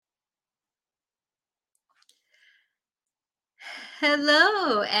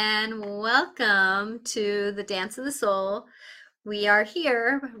Hello and welcome to the Dance of the Soul. We are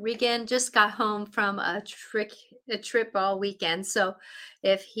here. Regan just got home from a trip all weekend. So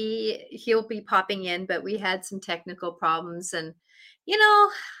if he'll be popping in, but we had some technical problems and you know,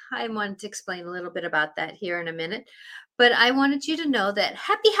 I wanted to explain a little bit about that here in a minute. But I wanted you to know that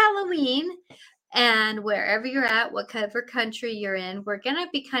happy Halloween, and wherever you're at, whatever country you're in, we're going to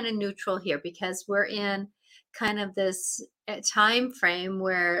be kind of neutral here because we're in kind of this time frame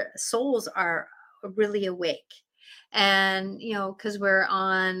where souls are really awake. And, because we're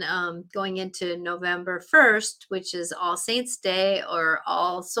on going into November 1st, which is All Saints Day or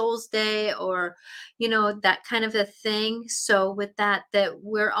All Souls Day or, that kind of a thing. So, with that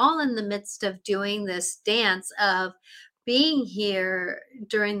we're all in the midst of doing this dance of being here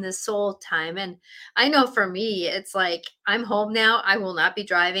during the soul time. And I know for me, it's like I'm home now. I will not be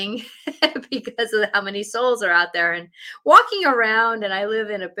driving because of how many souls are out there and walking around. And I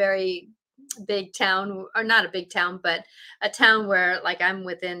live in a very big town, or not a big town, but a town where like I'm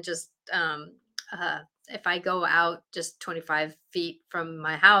within just if I go out just 25 feet from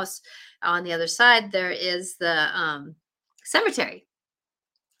my house, on the other side there is the cemetery.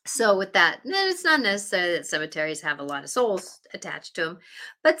 So with that, it's not necessarily that cemeteries have a lot of souls attached to them,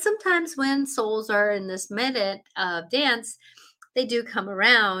 but sometimes when souls are in this minute of dance, they do come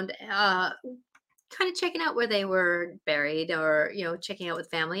around, kind of checking out where they were buried, or checking out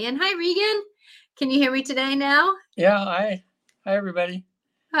with family. And hi, Regan, can you hear me today now? Yeah, hi everybody.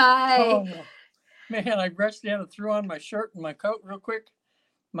 Hi. Oh man, I rushed in and threw on my shirt and my coat real quick.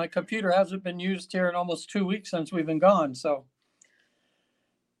 My computer hasn't been used here in almost 2 weeks since we've been gone. So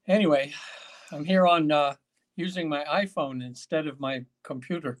anyway, I'm here on using my iPhone instead of my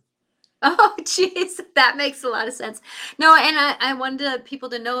computer. Oh, geez, that makes a lot of sense. No, and I wanted people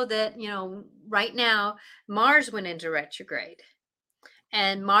to know that, right now Mars went into retrograde.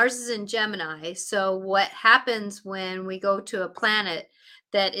 And Mars is in Gemini. So what happens when we go to a planet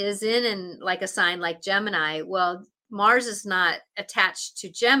that is in like a sign like Gemini? Well, Mars is not attached to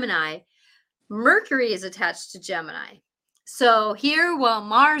Gemini. Mercury is attached to Gemini. So here, while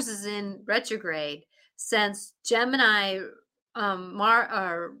Mars is in retrograde, since Gemini,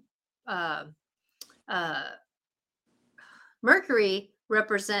 uh, uh, Mercury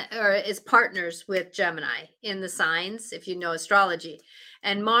represent or is partners with Gemini in the signs, if you know astrology,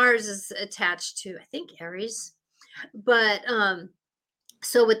 and Mars is attached to, I think, Aries. But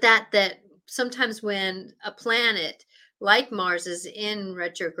so with that sometimes when a planet like Mars is in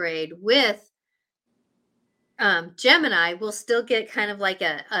retrograde with Gemini, will still get kind of like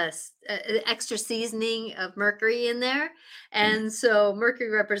a extra seasoning of Mercury in there. And so Mercury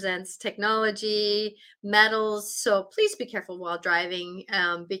represents technology, metals. So please be careful while driving.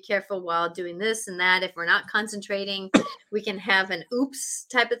 Be careful while doing this and that. If we're not concentrating, we can have an oops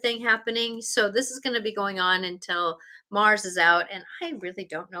type of thing happening. So this is going to be going on until Mars is out. And I really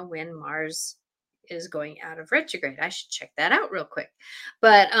don't know when Mars is going out of retrograde. I should check that out real quick.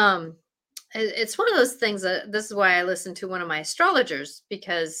 But it's one of those things that this is why I listen to one of my astrologers,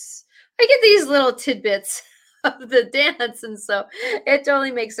 because I get these little tidbits of the dance, and so it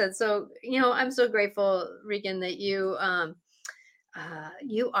totally makes sense. So I'm so grateful, Regan, that you are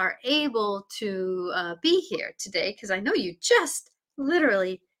able to be here today, because I know you just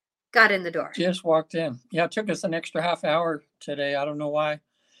literally got in the door. Just walked in. Yeah, it took us an extra half hour today. I don't know why.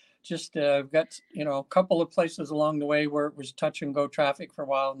 Just got a couple of places along the way where it was touch and go traffic for a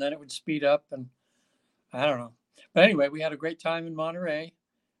while, and then it would speed up, and I don't know. But anyway, we had a great time in Monterey,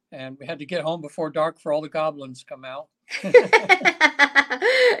 and we had to get home before dark for all the goblins come out.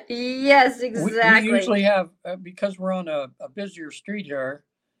 Yes, exactly. We usually have, because we're on a busier street here,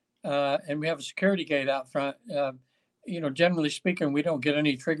 and we have a security gate out front. Generally speaking, we don't get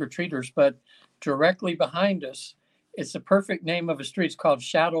any trick or treaters, but directly behind us, it's the perfect name of a street. It's called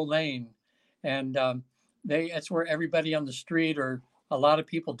Shadow Lane, and it's where everybody on the street, or a lot of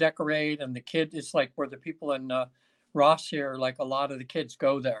people decorate, and it's like where the people in Ross here, like a lot of the kids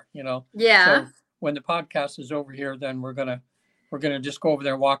go there. Yeah. So when the podcast is over here, then we're gonna just go over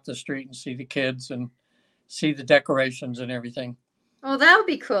there, walk the street, and see the kids and see the decorations and everything. Oh, that would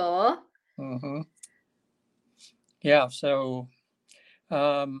be cool. Mm-hmm. Yeah. So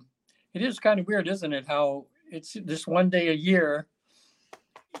it is kind of weird, isn't it? How it's this one day a year.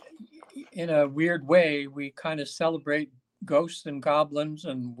 In a weird way, we kind of celebrate ghosts and goblins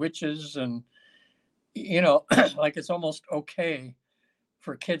and witches, and like it's almost okay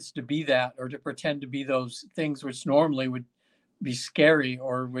for kids to be that, or to pretend to be those things which normally would be scary,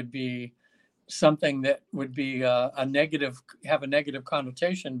 or would be something that would be have a negative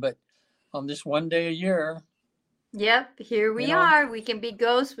connotation. But on this one day a year, Yep, here you we know? are. We can be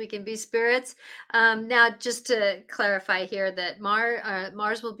ghosts, we can be spirits. Now, just to clarify here, that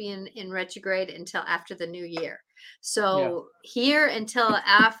Mars will be in retrograde until after the new year. Yeah. So here until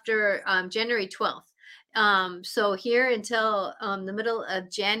after January 12th. So here until the middle of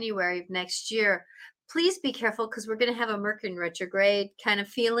January of next year. Please be careful because we're going to have a Mercury in retrograde kind of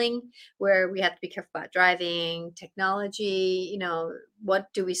feeling where we have to be careful about driving, technology,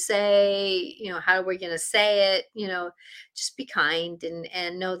 what do we say, how are we going to say it, just be kind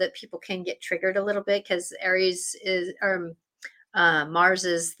and know that people can get triggered a little bit because Aries is Mars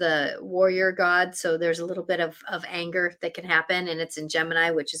is the warrior god, so there's a little bit of anger that can happen, and it's in Gemini,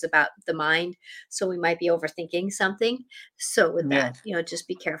 which is about the mind. So we might be overthinking something. So with Yeah. that, just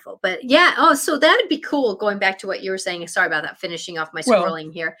be careful. But yeah, oh, so that'd be cool. Going back to what you were saying. Sorry about that. Finishing off my Well,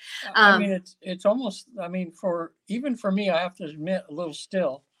 scrolling here. I mean, Um, it's almost, I mean, for even for me, I have to admit a little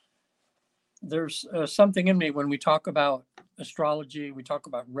still, there's something in me when we talk about astrology, we talk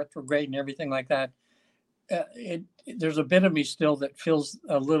about retrograde and everything like that. There's a bit of me still that feels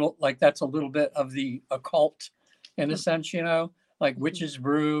a little like that's a little bit of the occult in a sense, like mhm. witch's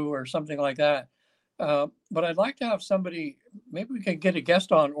brew or something like that. But I'd like to have somebody, maybe we could get a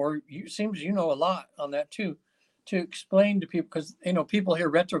guest on, or you seems you know a lot on that too, to explain to people because people hear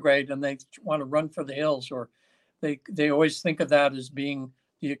retrograde and they want to run for the hills, or they always think of that as being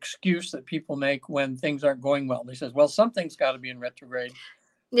the excuse that people make when things aren't going well. They says, well, something's got to be in retrograde,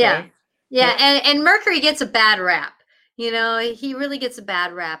 Yeah. right? Yeah, But and Mercury gets a bad rap. He really gets a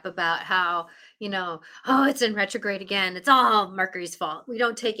bad rap about how, oh, it's in retrograde again. It's all Mercury's fault. We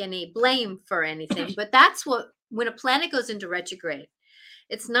don't take any blame for anything. But that's what when a planet goes into retrograde,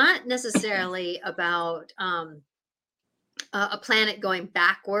 it's not necessarily about a planet going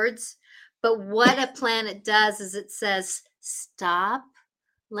backwards, but what a planet does is it says, "Stop.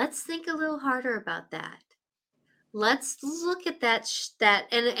 Let's think a little harder about that. Let's look at that,"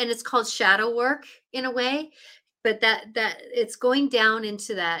 and it's called shadow work in a way, but that it's going down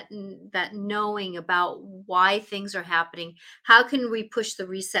into that knowing about why things are happening. How can we push the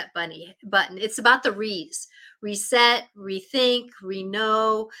reset button? It's about the reset, rethink,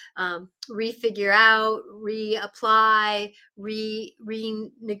 reknow, refigure out, reapply,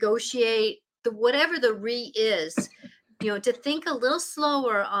 renegotiate, the whatever the re is, to think a little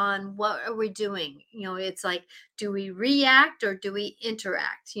slower on what are we doing. It's like, do we react or do we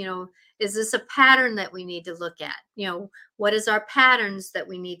interact? Is this a pattern that we need to look at? What is our patterns that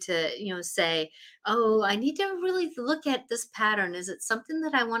we need to, say, oh, I need to really look at this pattern. Is it something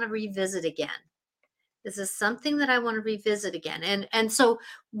that I want to revisit again? Is this something that I want to revisit again? And so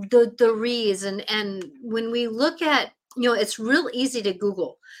the re's and when we look at, it's real easy to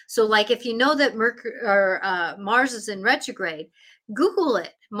Google. So like if you know that Mercury or Mars is in retrograde, Google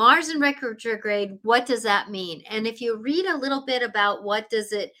it. Mars in retrograde, what does that mean? And if you read a little bit about what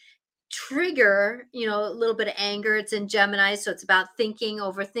does it trigger, a little bit of anger. It's in Gemini, so it's about thinking,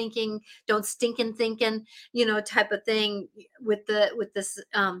 overthinking, don't stinking thinking, type of thing with this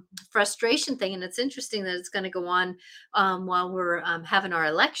frustration thing. And it's interesting that it's going to go on while we're having our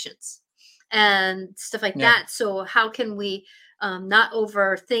elections and stuff like yeah, that. So how can we not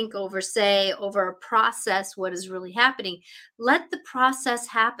overthink, oversay, over process what is really happening? Let the process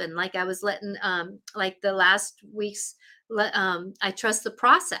happen. Like I was letting, like the last week's I trust the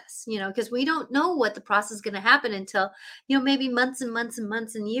process, because we don't know what the process is going to happen until, maybe months and months and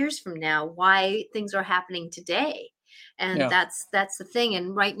months and years from now, why things are happening today. And yeah, that's the thing.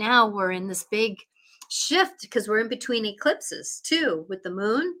 And right now we're in this big shift because we're in between eclipses too with the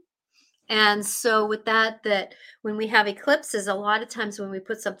moon. And so with that when we have eclipses, a lot of times when we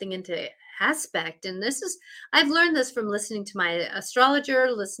put something into aspect, and I've learned this from listening to my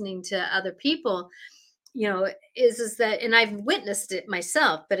astrologer, listening to other people, is that, and I've witnessed it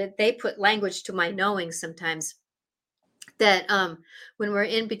myself, but they put language to my knowing sometimes, that when we're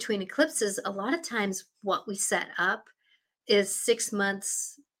in between eclipses, a lot of times what we set up is 6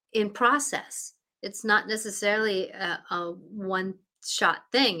 months in process. It's not necessarily a one shot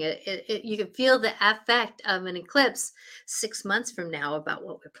thing. You can feel the effect of an eclipse 6 months from now about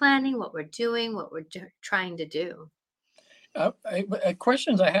what we're planning, what we're doing, what we're trying to do.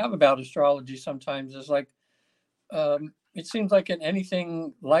 questions I have about astrology sometimes is like, it seems like in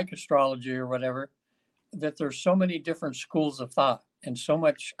anything like astrology or whatever, that there's so many different schools of thought and so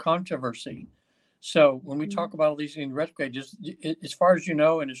much controversy. So when we talk Mhm. about all these in retrograde, just as far as you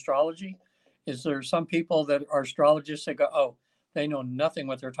know in astrology, is there some people that are astrologists that go, oh, they know nothing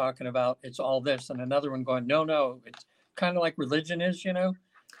what they're talking about. It's all this, and another one going, no, no. It's kind of like religion is,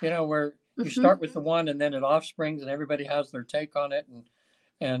 where you start Mhm. with the one and then it offsprings and everybody has their take on it, and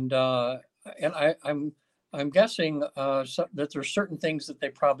and I, I'm I'm guessing that there's certain things that they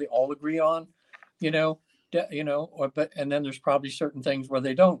probably all agree on, you know, but and then there's probably certain things where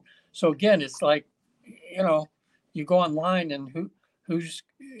they don't. So again, it's like, you go online and who's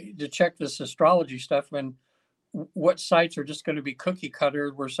to check this astrology stuff, and what sites are just going to be cookie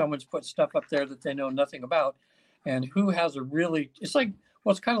cutter where someone's put stuff up there that they know nothing about, and who has a really, it's like,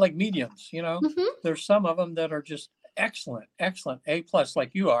 well, it's kind of like mediums, Hmm. there's some of them that are just excellent, excellent, A plus,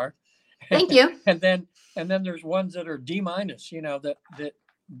 like you are. Thank you. And then there's ones that are D minus, that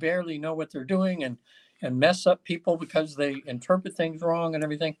barely know what they're doing, and mess up people because they interpret things wrong and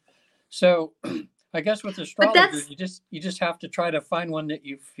everything. So I guess with But astrologers, that's you just have to try to find one that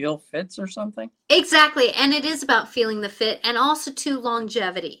you feel fits or something. exactly. And it is about feeling the fit and also to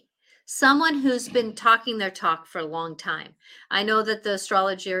longevity. Someone who's been talking their talk for a long time. I know that the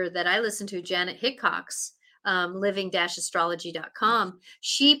astrologer that I listen to, Janet Hickox, living-astrology.com,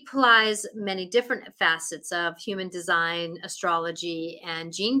 she applies many different facets of human design, astrology,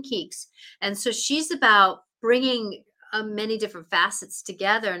 and Gene Keeks. And so she's about bringing many different facets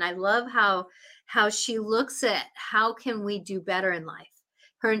together. And I love how she looks at how can we do better in life.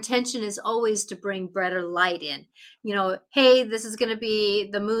 Her intention is always to bring brighter light in. Hey, this is going to be,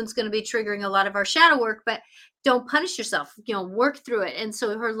 the moon's going to be triggering a lot of our shadow work, but don't punish yourself, work through it. And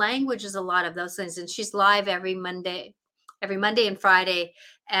so her language is a lot of those things. And she's live every Monday and Friday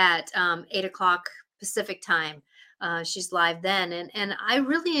at 8 o'clock Pacific time. She's live then. And I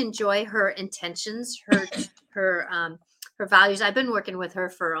really enjoy her intentions, her values. I've been working with her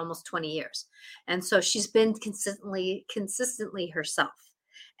for almost 20 years. And so she's been consistently herself.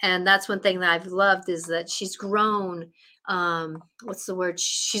 And that's one thing that I've loved is that she's grown. What's the word?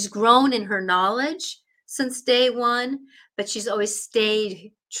 She's grown in her knowledge since day one, but she's always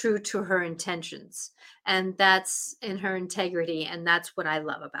stayed true to her intentions. And that's in her integrity. And that's what I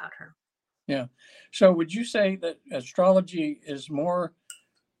love about her. Yeah. So would you say that astrology is more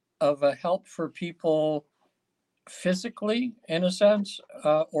of a help for people physically, in a sense,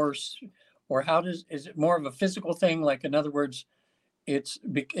 or is it more of a physical thing? Like, in other words, it's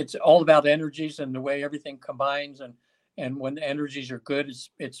all about energies and the way everything combines, and when the energies are good,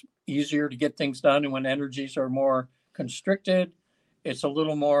 it's easier to get things done, and when energies are more constricted, it's a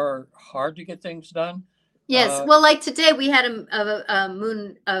little more hard to get things done. Yes. Uh, Well, like today we had a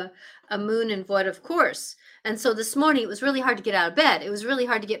moon in void of course. And so this morning it was really hard to get out of bed. It was really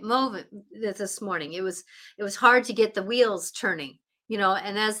hard to get moving this morning. It was hard to get the wheels turning,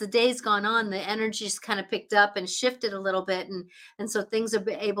 and as the day's gone on, the energy's kind of picked up and shifted a little bit, and so things are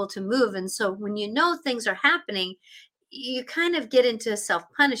able to move. And so when things are happening, you kind of get into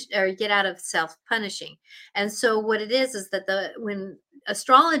self-punish or get out of self-punishing. And so what it is that when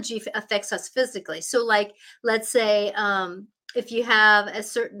astrology affects us physically. So like, let's say, if you have a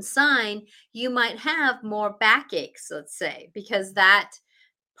certain sign, you might have more backaches, let's say, because that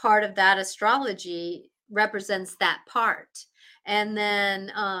part of that astrology represents that part. And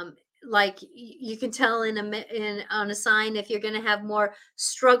then like you can tell in on a sign if you're going to have more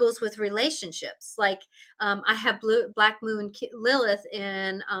struggles with relationships. Like I have black moon Lilith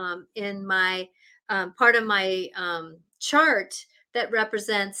in my part of my chart that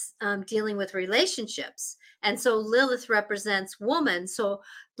represents dealing with relationships. And so Lilith represents woman. So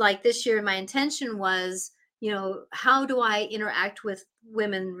like this year my intention was, how do I interact with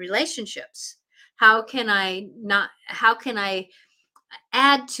women relationships? How can I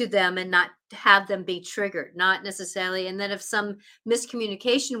add to them and not have them be triggered? Not necessarily. And then if some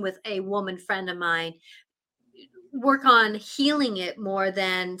miscommunication with a woman friend of mine, work on healing it more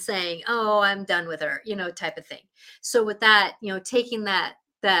than saying, oh, I'm done with her, type of thing. So with that, taking that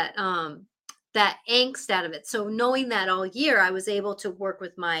angst out of it. So knowing that all year, I was able to work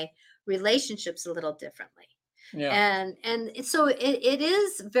with my relationships a little differently. yeah. And so it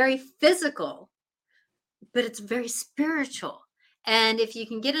is very physical, but it's very spiritual. And if you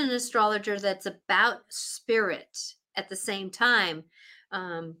can get an astrologer that's about spirit at the same time,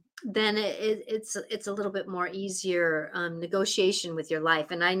 then it's a little bit more easier negotiation with your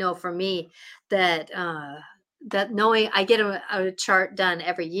life. And I know for me that knowing I get a chart done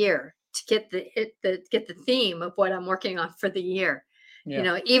every year to get the theme of what I'm working on for the year.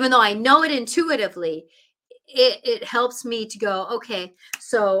 Yeah. Even though I know it intuitively, it helps me to go, okay,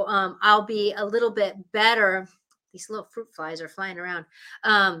 so I'll be a little bit better. These little fruit flies are flying around.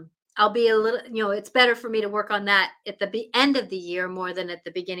 I'll be a little, it's better for me to work on that at the end of the year more than at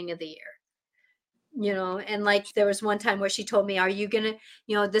the beginning of the year. And like there was one time where she told me, are you gonna,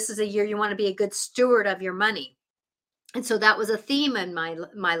 this is a year you want to be a good steward of your money. And so that was a theme in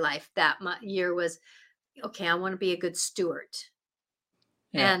my life that year was, okay, I want to be a good steward.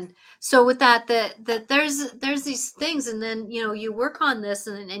 Yeah. And so with that there's these things, and then you work on this,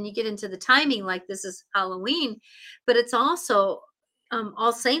 and you get into the timing, like this is Halloween, but it's also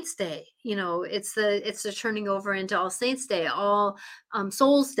All Saints Day. It's the turning over into All Saints Day, All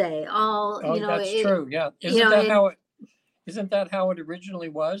Souls Day, all Oh, that's it, true. Yeah. Isn't that and how it originally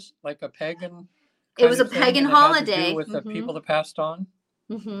was? Like a pagan it kind was a of thing, pagan and it had to do holiday. with the people that passed on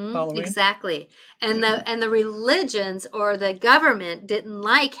Halloween? Exactly. And the religions or the government didn't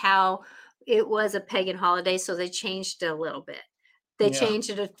like how it was a pagan holiday, so they changed it a little bit. They Yeah. changed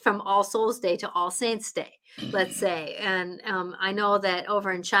it from All Souls Day to All Saints Day, let's say. And I know that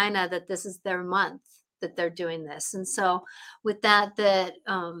over in China that this is their month that they're doing this. And so with that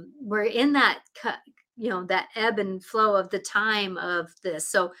we're in that that ebb and flow of the time of this.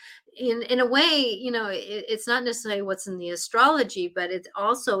 So in a way, it's not necessarily what's in the astrology, but it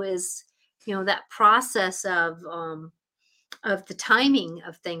also is, that process of the timing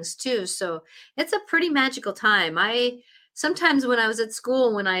of things too. So it's a pretty magical time. I sometimes when I was at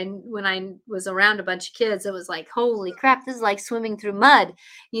school, when I was around a bunch of kids, it was like, holy crap, this is like swimming through mud,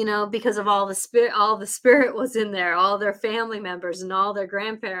 because of all the spirit was in there, all their family members and all their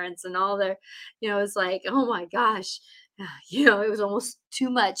grandparents and all their, it's like, oh my gosh, it was almost too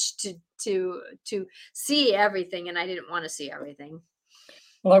much to see everything, and I didn't want to see everything.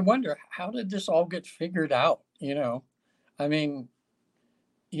 Well, I wonder, how did this all get figured out? I mean,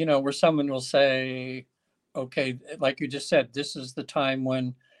 where someone will say, okay, like you just said, this is the time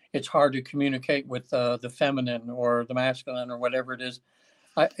when it's hard to communicate with the feminine or the masculine or whatever it is.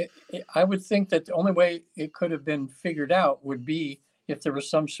 I would think that the only way it could have been figured out would be if there was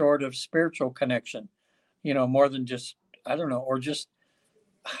some sort of spiritual connection, more than just, I don't know, or just,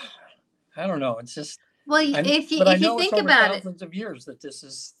 I don't know. It's just, Well, if you but I if you know it's think over about it, thousands of years that this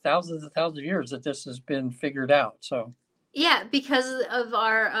is thousands and thousands of years that this has been figured out. So, yeah, because of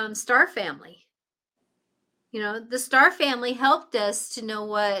our star family. The star family helped us to know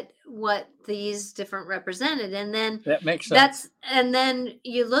what these different represented, and then that makes sense.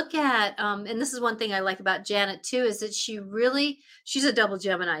 you look at and this is one thing I like about Janet too, is that she's a double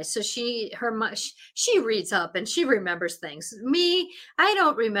Gemini, so she reads up and she remembers things. Me, I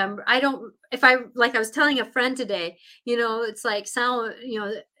don't remember. I don't If I, like I was telling a friend today, it's like Samhain,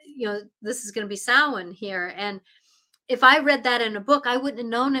 this is going to be Samhain here, and if I read that in a book, I wouldn't have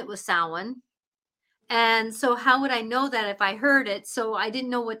known it was Samhain. And so how would I know that if I heard it? So I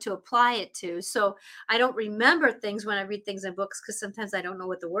didn't know what to apply it to. So I don't remember things when I read things in books, because sometimes I don't know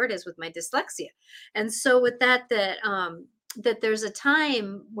what the word is with my dyslexia. And so with that there's a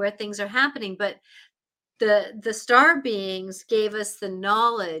time where things are happening, but the star beings gave us the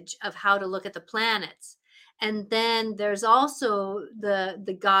knowledge of how to look at the planets. And then there's also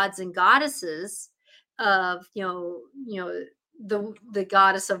the gods and goddesses of the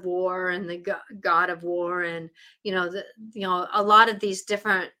goddess of war and the god of war, and a lot of these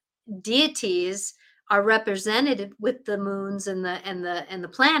different deities are represented with the moons and the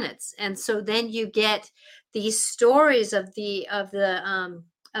planets. And so then you get these stories of the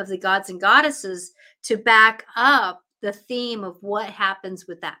gods and goddesses to back up the theme of what happens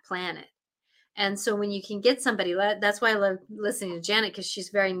with that planet. And so when you can get somebody, that's why I love listening to Janet, because she's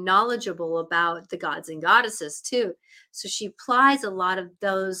very knowledgeable about the gods and goddesses too. So she applies a lot of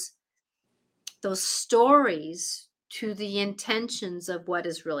those stories to the intentions of what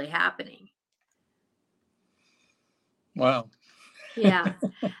is really happening. Wow. Yeah.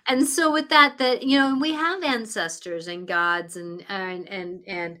 And so with that we have ancestors and gods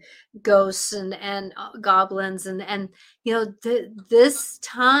and ghosts and goblins, and this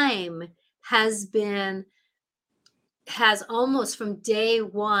time has almost from day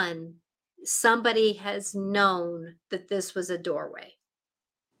one, somebody has known that this was a doorway.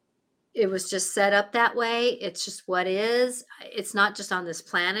 It was just set up that way. It's just what is. It's not just on this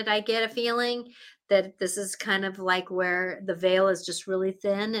planet. I get a feeling that this is kind of like where the veil is just really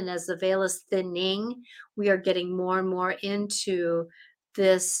thin. And as the veil is thinning, we are getting more and more into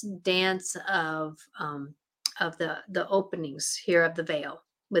this dance of the openings here of the veil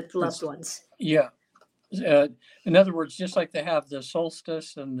with loved ones. Yeah. In other words, just like they have the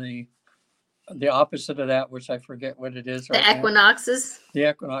solstice and the opposite of that, which I forget what it is. The equinoxes. The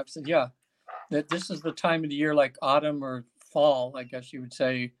equinoxes, yeah. That this is the time of the year, like autumn or fall, I guess you would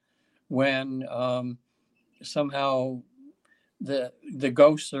say, when somehow the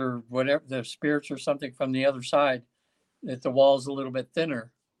ghosts or whatever, the spirits or something from the other side, that the wall is a little bit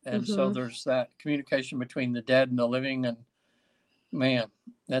thinner, and so there's that communication between the dead and the living. And man,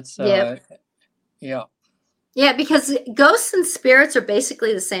 that's yeah. Yeah, because ghosts and spirits are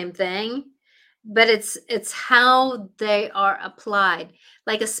basically the same thing. but it's how they are applied.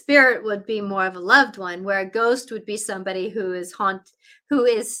 Like a spirit would be more of a loved one, where a ghost would be somebody who is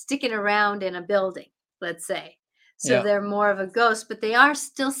sticking around in a building, let's say. So Yeah. they're more of a ghost, but they are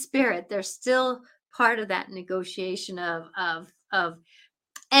still spirit. They're still part of that negotiation of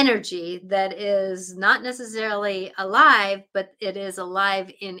energy that is not necessarily alive, but it is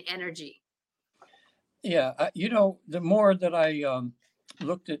alive in energy. Yeah. The more that I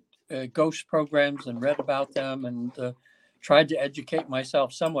looked at ghost programs and read about them and tried to educate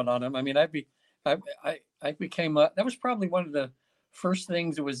myself somewhat on them, I mean, I became that was probably one of the first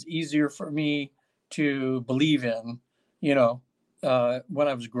things that was easier for me to believe in, you know, when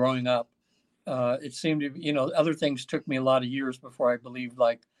I was growing up. It seemed to, other things took me a lot of years before I believed,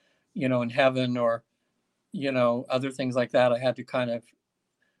 like, in heaven or, other things like that. I had to kind of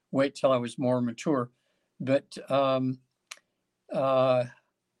wait till I was more mature. But uh,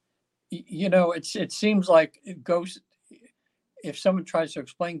 it seems like ghosts. If someone tries to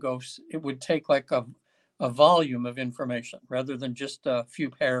explain ghosts, it would take like a volume of information rather than just a few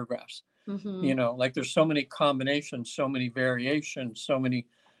paragraphs. Hmm. Like there's so many combinations, so many variations, so many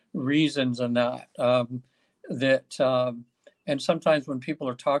reasons, and and sometimes when people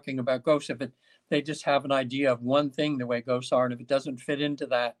are talking about ghosts, they just have an idea of one thing the way ghosts are, and if it doesn't fit into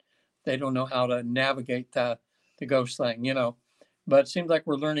that, they don't know how to navigate the ghost thing. But it seems like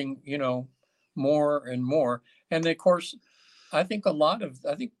we're learning, more and more. And of course, I think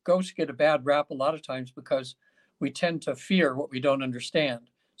ghosts get a bad rap a lot of times because we tend to fear what we don't understand.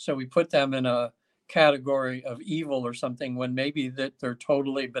 So we put them in a category of evil or something when maybe that they're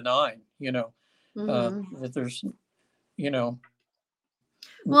totally benign, Hmm. that there's, you know,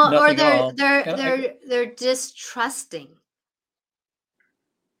 Well, or nothing at all. And they're distrusting.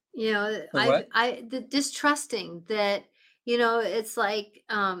 the what? The distrusting that, it's like,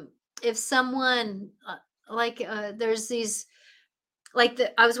 if someone, there's these,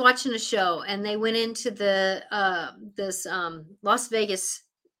 I was watching a show and they went into this Las Vegas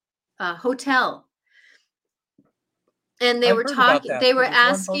hotel, and I heard about that. they were There's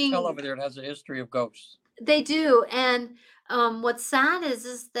one hotel asking. over there that has a history of ghosts. They do, and what's sad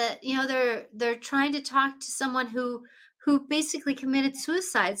is that, they're trying to talk to someone who basically committed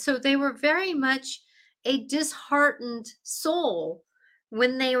suicide. So they were very much a disheartened soul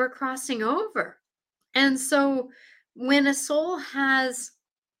when they were crossing over. And so when a soul has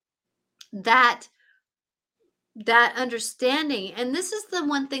that that understanding, and this is the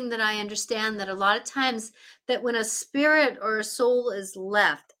one thing that I understand, that a lot of times, that when a spirit or a soul is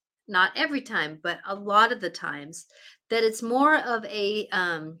left, not every time but a lot of the times, that it's more of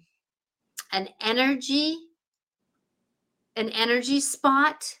an energy an energy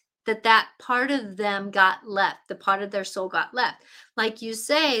spot, that part of them got left, the part of their soul got left. Like you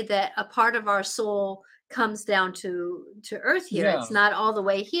say, that a part of our soul comes down to earth here. It's Yeah. not all the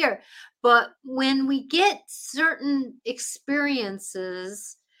way here. But when we get certain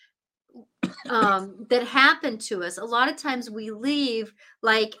experiences that happen to us, a lot of times we leave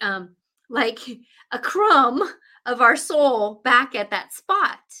like a crumb of our soul back at that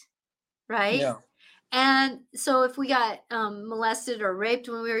spot, right? Yeah. And so if we got molested or raped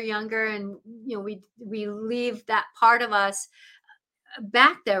when we were younger, and we leave that part of us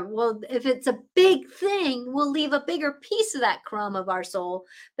back there, well, if it's a big thing, we'll leave a bigger piece of that crumb of our soul,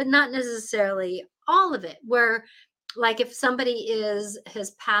 but not necessarily all of it. Where, like, if somebody is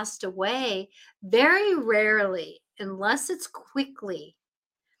has passed away, very rarely, unless it's quickly,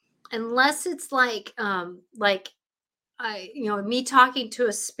 unless it's like me talking to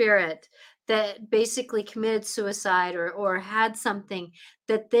a spirit that basically committed suicide, or had something,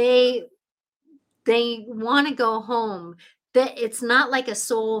 that they want to go home, that it's not like a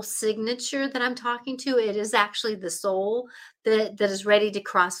soul signature that I'm talking to. It is actually the soul that is ready to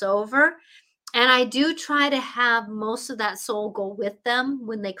cross over. And I do try to have most of that soul go with them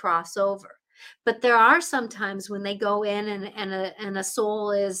when they cross over. But there are some times when they go in, and a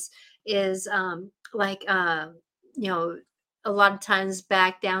soul is you know a lot of times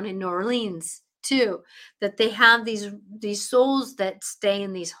back down in New Orleans too, that they have these souls that stay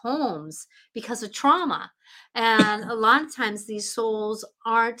in these homes because of trauma. And a lot of times these souls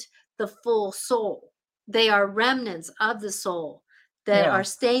aren't the full soul. They are remnants of the soul that Yeah. are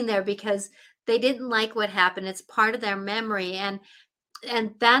staying there because they didn't like what happened. It's part of their memory. And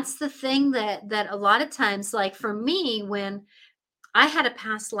that's the thing that a lot of times, like for me, when I had a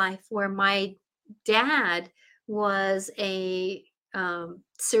past life where my dad was a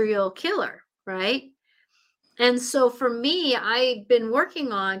serial killer, right? And so for me, I've been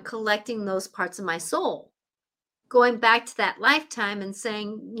working on collecting those parts of my soul. going back to that lifetime and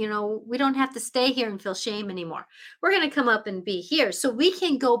saying, we don't have to stay here and feel shame anymore. We're going to come up and be here. So we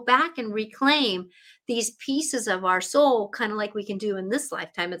can go back and reclaim these pieces of our soul, kind of like we can do in this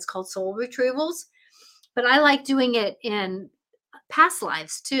lifetime. It's called soul retrievals. But I like doing it in past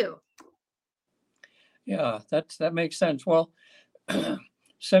lives too. Yeah, that makes sense. Well,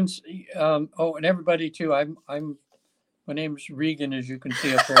 since and everybody too. My name's Regan, as you can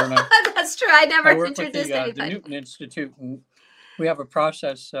see up there, and That's true. I never I work with introduced the anybody. Newton Institute, and we have a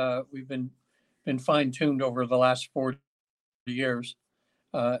process. We've been fine tuned over the last 40 years,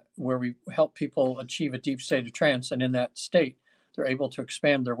 where we help people achieve a deep state of trance, and in that state, they're able to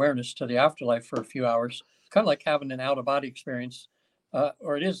expand their awareness to the afterlife for a few hours. It's kind of like having an out of body experience,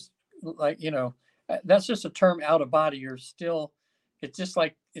 or it is like that's just a term, out of body. You're still, it's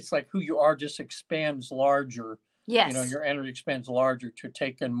like who you are just expands larger. Yes. Your energy expands larger to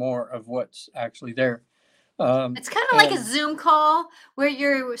take in more of what's actually there. It's kind of like a Zoom call where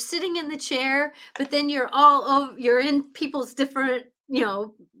you're sitting in the chair, but then you're in people's different,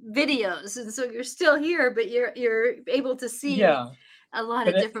 videos. And so you're still here, but you're able to see a lot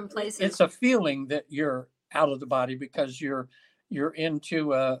of different places. It's a feeling that you're out of the body because you're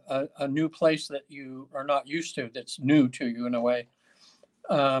into a new place that you are not used to, that's new to you in a way.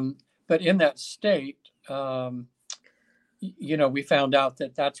 But in that state, we found out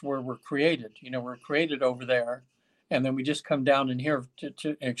that that's where we're created. We're created over there, and then we just come down in here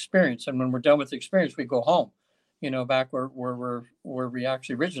to experience. And when we're done with the experience, we go home, back where we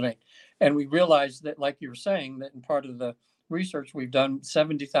actually originate. And we realize that, like you were saying, that in part of the research we've done,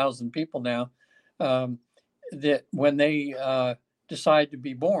 70,000 people now, that when they decide to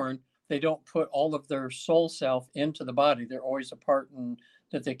be born, they don't put all of their soul self into the body. They're always a part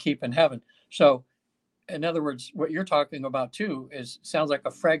that they keep in heaven. So, in other words, what you're talking about too sounds like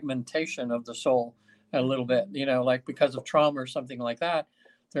a fragmentation of the soul a little bit, like because of trauma or something like that.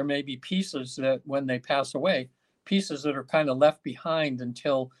 There may be pieces that when they pass away, pieces that are kind of left behind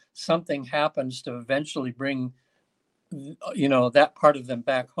until something happens to eventually bring, that part of them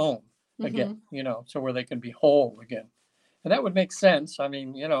back home again, so where they can be whole again. And that would make sense. I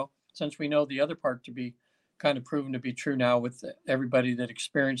mean, since we know the other part to be kind of proven to be true now with everybody that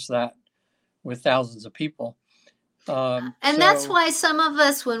experienced that with thousands of people. And that's why some of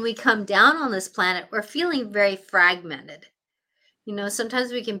us, when we come down on this planet, we're feeling very fragmented.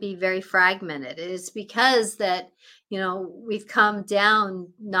 Sometimes we can be very fragmented. It's because that, we've come down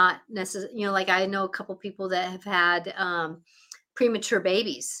not necessarily, like I know a couple people that have had premature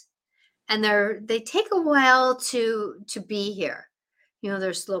babies, and they take a while to be here.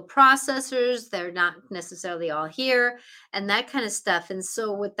 They're slow processors. They're not necessarily all here and that kind of stuff. And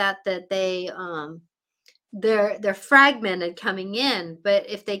so with that they they're fragmented coming in, but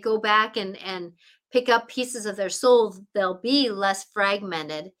if they go back and pick up pieces of their soul, they'll be less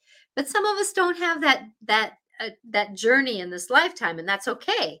fragmented. But some of us don't have that journey in this lifetime, and that's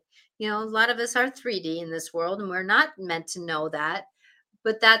okay. A lot of us are 3D in this world, and we're not meant to know that.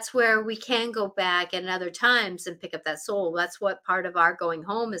 But that's where we can go back at other times and pick up that soul. That's what part of our going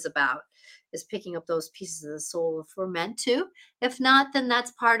home is about, is picking up those pieces of the soul if we're meant to. If not, then that's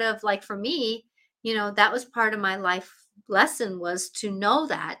part of, like for me, that was part of my life lesson, was to know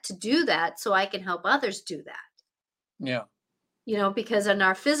that, to do that, so I can help others do that. Yeah. Because in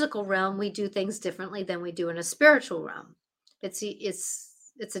our physical realm, we do things differently than we do in a spiritual realm. It's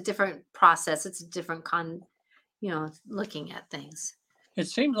a different process. It's a different looking at things. It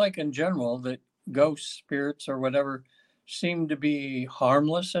seems like in general that ghosts, spirits, or whatever seem to be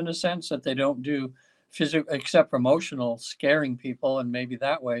harmless in a sense, that they don't do physical except for emotional scaring people, and maybe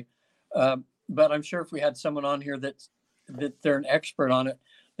that way. But I'm sure if we had someone on here that they're an expert on it,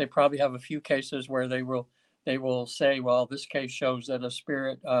 they probably have a few cases where they will say, well, this case shows that a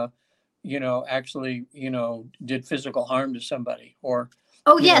spirit, actually, did physical harm to somebody, or.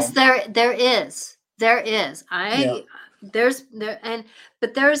 Oh yes, there is.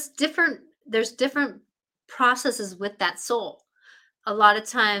 But there's different processes with that soul. A lot of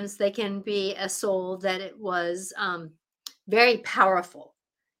times they can be a soul that it was very powerful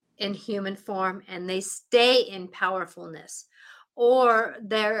in human form, and they stay in powerfulness. Or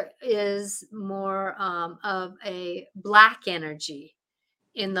there is more of a black energy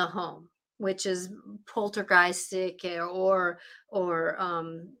in the home, which is poltergeistic, or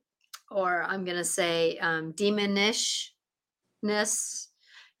I'm going to say demonishness.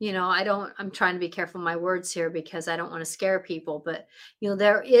 I'm trying to be careful with my words here because I don't want to scare people, but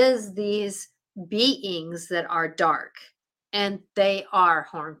there is these beings that are dark, and they are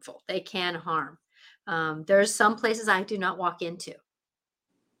harmful. They can harm. There's some places I do not walk into.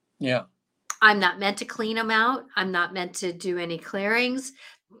 Yeah. I'm not meant to clean them out. I'm not meant to do any clearings.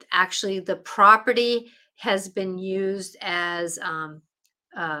 Actually, the property has been used as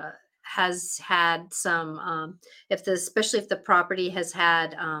uh, has had some if the especially if the property has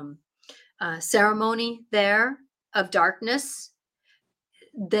had ceremony there of darkness,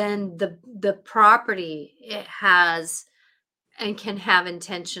 then the property it has and can have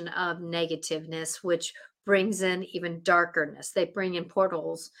intention of negativeness, which brings in even darkerness. They bring in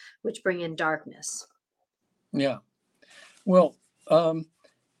portals, which bring in darkness. Yeah. Well,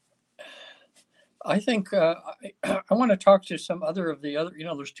 I think I want to talk to some other of the other,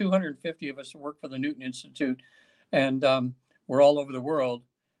 there's 250 of us who work for the Newton Institute, and we're all over the world.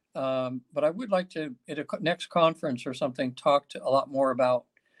 But I would like to, at a next conference or something, talk to a lot more about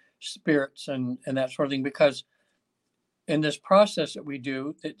spirits and that sort of thing, because in this process that we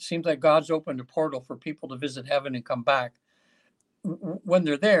do, it seems like God's opened a portal for people to visit heaven and come back. When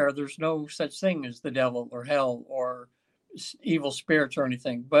they're there, there's no such thing as the devil or hell or evil spirits or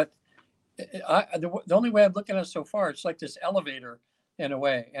anything. But the only way I'm looking at it so far, it's like this elevator in a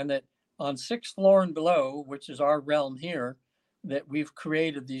way, and that on 6th floor and below, which is our realm here, that we've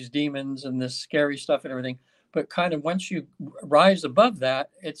created these demons and this scary stuff and everything. But kind of once you rise above that,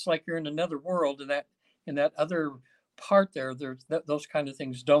 it's like you're in another world, and that in that other part there, those kind of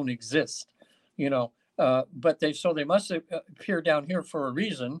things don't exist, you know. But they must appear down here for a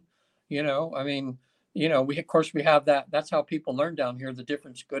reason, you know. I mean, we of course we have that. That's how people learn down here the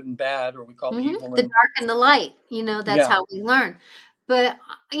difference good and bad, or we call evil The and dark and the light, that's yeah, how we learn. But,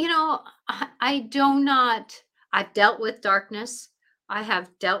 I do not, I've dealt with darkness. I have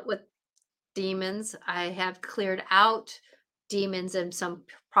dealt with demons. I have cleared out demons in some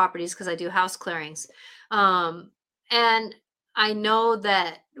properties because I do house clearings. And I know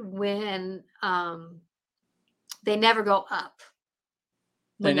that when they never go up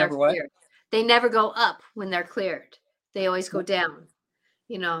they when they're never what? cleared. They never go up when they're cleared. They always go down.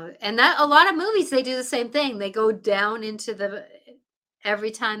 And that a lot of movies they do the same thing. They go down into the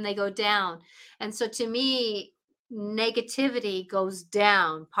every time they go down. And so to me, negativity goes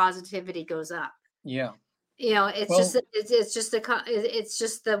down, positivity goes up. Yeah. It's just Well, it's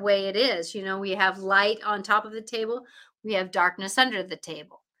just the way it is. We have light on top of the table, we have darkness under the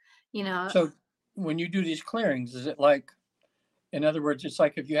table. You know, so when you do these clearings, is it like, in other words, it's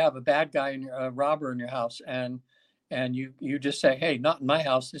like if you have a bad guy in a robber in your house, and you just say, "Hey, not in my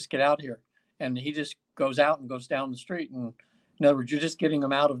house. Just get out here," and he just goes out and goes down the street. And in other words, you're just getting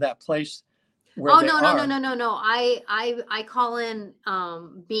them out of that place where oh they no, no, no, are. no, no, no. I call in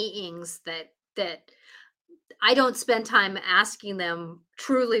beings that I don't spend time asking them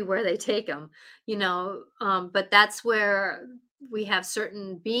truly where they take them, but that's where we have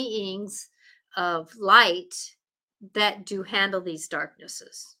certain beings of light that do handle these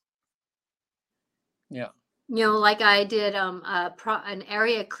darknesses. Yeah. Like I did an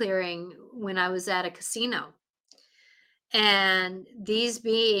area clearing when I was at a casino, and these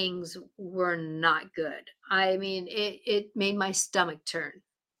beings were not good. I mean, it made my stomach turn,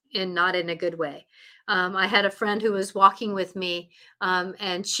 and not in a good way. I had a friend who was walking with me,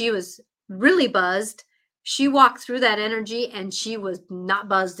 and she was really buzzed. She walked through that energy, and she was not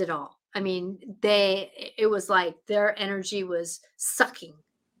buzzed at all. I mean, it was like their energy was sucking,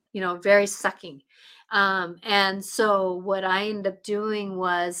 very sucking. And so what I ended up doing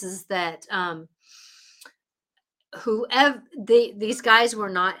was is that whoever these guys were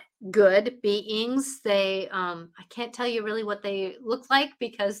not good beings. I can't tell you really what they looked like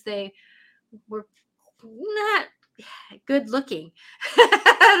because they were not good looking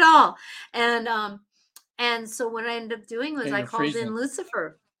at all. And so what I ended up doing was And I you're called freezing. in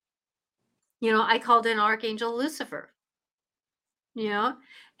Lucifer. I called in Archangel Lucifer, you know,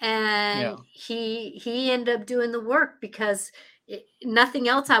 and Yeah. he ended up doing the work because nothing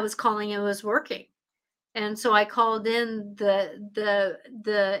else I was calling it was working. And so I called in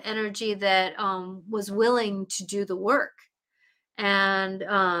the energy that was willing to do the work. And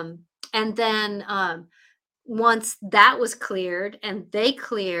then once that was cleared and they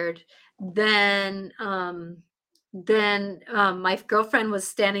cleared, then my girlfriend was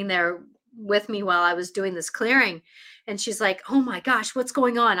standing there with me while I was doing this clearing, and she's like, "Oh my gosh, what's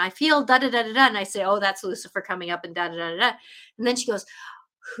going on? I feel da da da da da." And I say, "Oh, that's Lucifer coming up and da da da da da." And then she goes,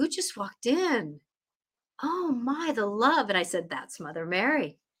 "Who just walked in? Oh my, the love." And I said, "That's Mother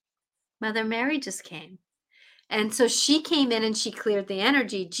Mary. Mother Mary just came." And so she came in and she cleared the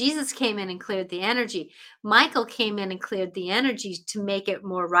energy. Jesus came in and cleared the energy. Michael came in and cleared the energy to make it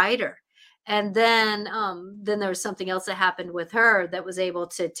more righter. And then there was something else that happened with her that was able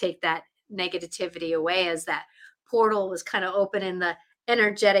to take that negativity away as that portal was kind of open in the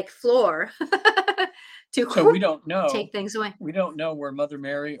energetic floor to So we don't know. take things away. We don't know where Mother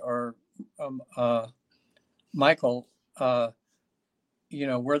Mary or Michael,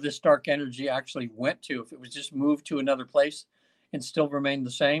 where this dark energy actually went to. If it was just moved to another place and still remained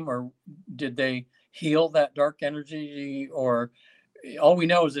the same, or did they heal that dark energy? Or all we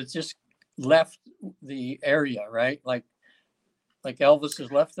know is it's just left the area, right? Like Elvis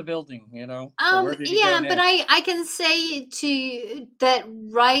has left the building, So where did he go Yeah, but next? I can say to you that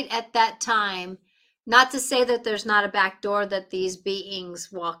right at that time, not to say that there's not a back door that these beings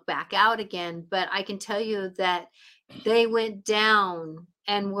walk back out again, but I can tell you that they went down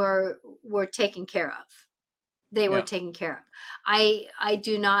and were taken care of. They were Yeah, taken care of. I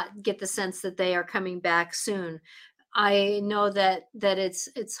do not get the sense that they are coming back soon. I know that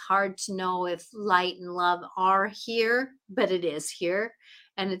it's hard to know if light and love are here, but it is here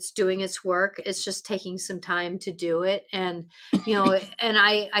and it's doing its work. It's just taking some time to do it. And and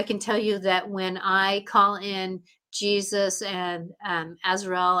I can tell you that when I call in Jesus and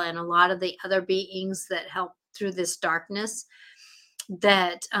Azrael and a lot of the other beings that help through this darkness,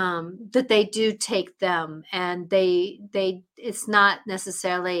 that they do take them, and they it's not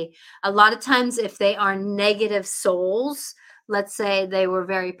necessarily, a lot of times if they are negative souls, let's say they were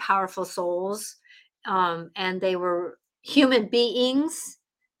very powerful souls, and they were human beings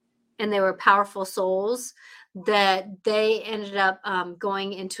and they were powerful souls, that they ended up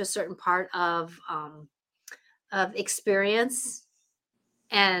going into a certain part of experience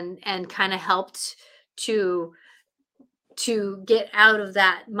and kind of helped to get out of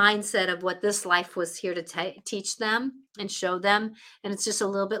that mindset of what this life was here to teach them and show them. And it's just a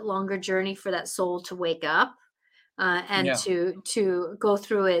little bit longer journey for that soul to wake up, and yeah, to go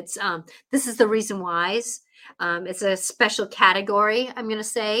through its this is the reason why's, it's a special category, I'm going to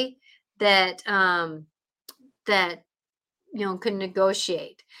say, that that can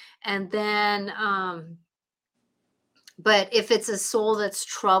negotiate. And then but if it's a soul that's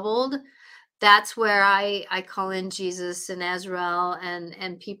troubled, that's where I call in Jesus and Azrael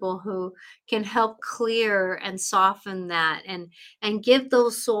and people who can help clear and soften that, and give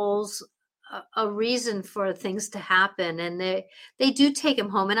those souls a reason for things to happen. And they do take them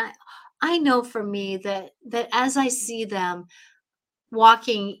home. And I know for me that as I see them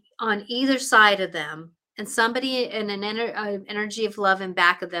walking on either side of them, and somebody in an energy of love in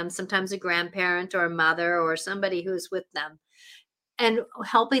back of them, sometimes a grandparent or a mother or somebody who's with them and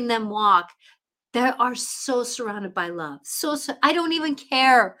helping them walk, they are so surrounded by love. So I don't even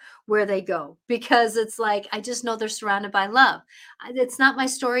care where they go, because it's like I just know they're surrounded by love. It's not my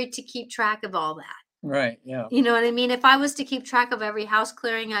story to keep track of all that. right. Yeah, You know what I mean? If I was to keep track of every house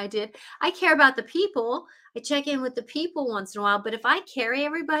clearing I did, I care about the people. I check in with the people once in a while. But if I carry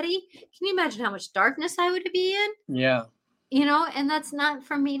everybody, can you imagine how much darkness I would be in? yeah, And that's not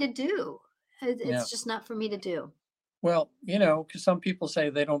for me to do. yeah. It's just not for me to do. Well, because some people say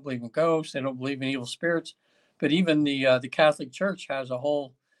they don't believe in ghosts, they don't believe in evil spirits, but even the Catholic Church has a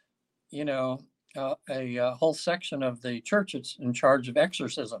whole, a whole section of the church that's in charge of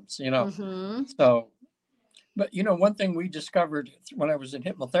exorcisms. Hmm. So, but one thing we discovered when I was in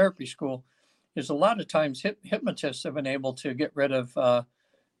hypnotherapy school is a lot of times hypnotists have been able to get rid of,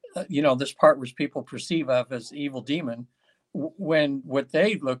 this part which people perceive of as evil demon, when what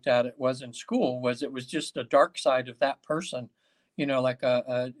they looked at it was in school was it was just a dark side of that person, like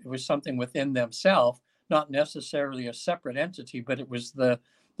it was something within themselves, not necessarily a separate entity, but it was the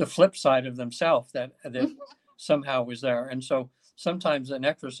flip side of themselves that somehow was there. And so sometimes an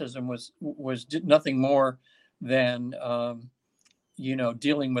exorcism was nothing more than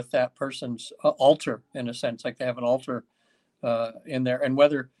dealing with that person's altar, in a sense, like they have an altar in there, and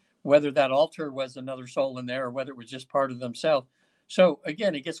whether that altar was another soul in there or whether it was just part of themselves. So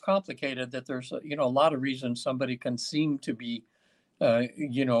again, it gets complicated, that there's a lot of reasons somebody can seem to be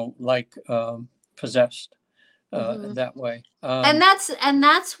like possessed Hmm. that way. And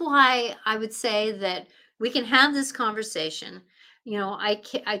that's why I would say that we can have this conversation.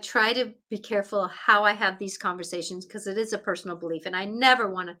 I try to be careful how I have these conversations, because it is a personal belief, and I never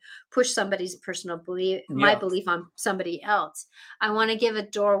want to push somebody's personal belief, my Yeah, belief, on somebody else. I want to give a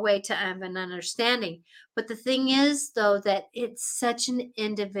doorway to have an understanding. But the thing is, though, that it's such an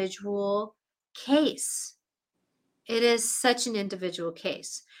individual case. It is such an individual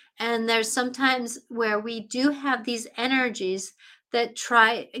case. And there's sometimes where we do have these energies that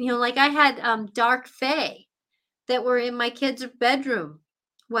try, like I had dark fae that were in my kid's bedroom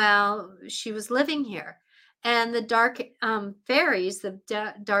while she was living here. And the dark fairies, the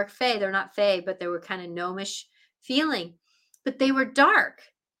dark fae, they're not fae, but they were kind of gnomish feeling, but they were dark.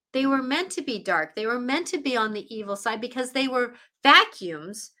 They were meant to be dark. They were meant to be on the evil side because they were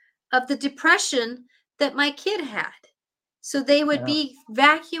vacuums of the depression that my kid had. So they would Yeah. be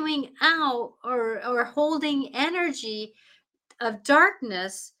vacuuming out or holding energy of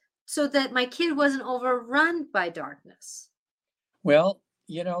darkness so that my kid wasn't overrun by darkness. Well,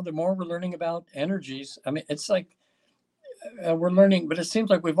 the more we're learning about energies, I mean, it's like we're learning, but it seems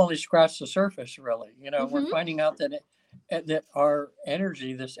like we've only scratched the surface, really. We're Hmm. finding out that our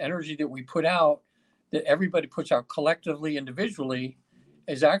energy, this energy that we put out, that everybody puts out collectively, individually,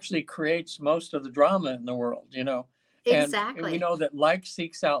 is actually creates most of the drama in the world. And we Exactly. know that like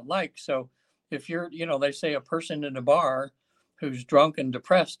seeks out like. So if they say a person in a bar who's drunk and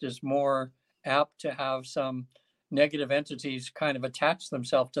depressed is more apt to have some negative entities kind of attach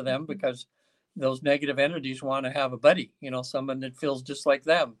themselves to them Mhm. because those negative entities want to have a buddy, someone that feels just like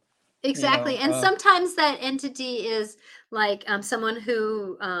them, you Exactly. know. And sometimes that entity is like someone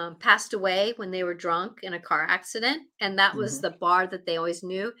who passed away when they were drunk in a car accident. And that was Mhm. the bar that they always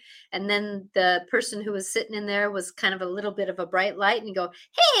knew. And then the person who was sitting in there was kind of a little bit of a bright light and you go,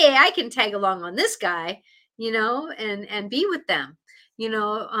 hey, I can tag along on this guy, and be with them.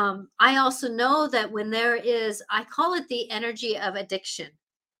 I also know that when there is, I call it the energy of addiction,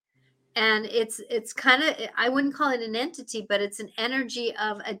 and it's kind of, I wouldn't call it an entity, but it's an energy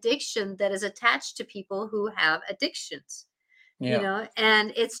of addiction that is attached to people who have addictions, Yeah.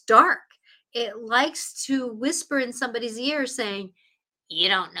 and it's dark. It likes to whisper in somebody's ear saying, you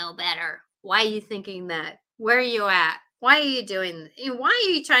don't know better. Why are you thinking that? Where are you at? Why are you doing, why are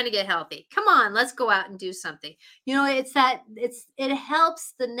you trying to get healthy? Come on, let's go out and do something. It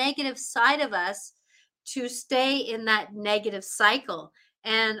helps the negative side of us to stay in that negative cycle.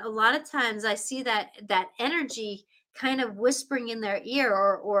 And a lot of times I see that energy kind of whispering in their ear,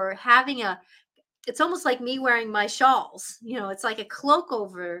 or having a, it's almost like me wearing my shawls. It's like a cloak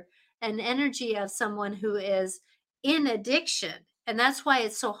over an energy of someone who is in addiction. And that's why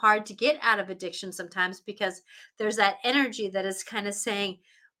it's so hard to get out of addiction sometimes, because there's that energy that is kind of saying,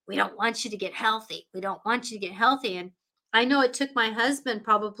 we don't want you to get healthy. We don't want you to get healthy. And I know it took my husband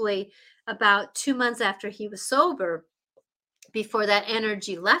probably about 2 months after he was sober before that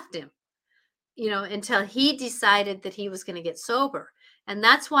energy left him, until he decided that he was going to get sober. And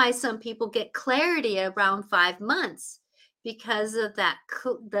that's why some people get clarity around 5 months, because of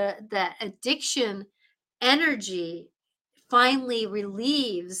the addiction energy finally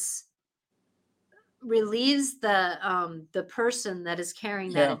relieves the person that is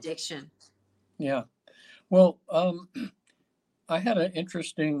carrying that Yeah. addiction. Yeah. Well, I had an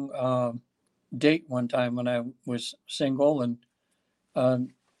interesting date one time when I was single, and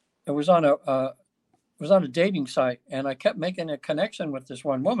um, it was on a dating site, and I kept making a connection with this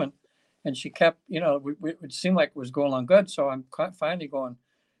one woman, and she kept, it seemed like it was going on good. So I'm finally going,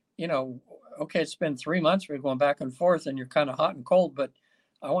 you know, okay, it's been 3 months. We're going back and forth, and you're kind of hot and cold, but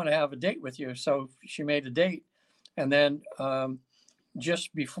I want to have a date with you. So she made a date, and then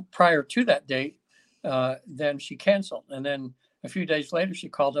just before prior to that date, then she canceled, and then a few days later she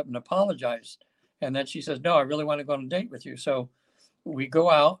called up and apologized, and then she says, "No, I really want to go on a date with you." So we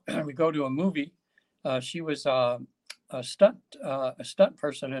go out, we go to a movie. She was a stunt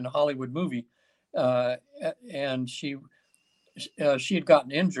person in a Hollywood movie, uh, and she had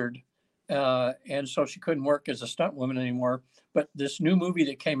gotten injured, and so she couldn't work as a stunt woman anymore. But this new movie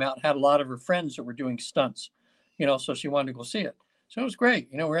that came out had a lot of her friends that were doing stunts, so she wanted to go see it. So it was great.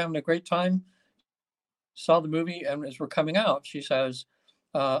 We're having a great time. Saw the movie, and as we're coming out, she says,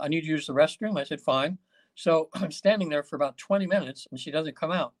 "I need to use the restroom." I said, "Fine." So I'm standing there for about 20 minutes, and she doesn't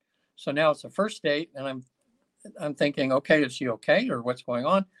come out. So now it's the first date, and I'm thinking, okay, is she okay, or what's going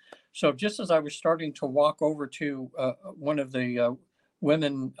on? So just as I was starting to walk over to one of the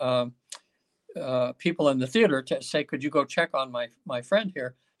women people in the theater to say, "Could you go check on my friend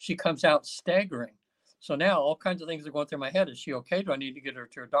here?" She comes out staggering. So now all kinds of things are going through my head. Is she okay? Do I need to get her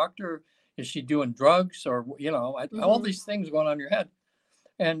to a doctor? Is she doing drugs, or all Hmm. these things going on in your head?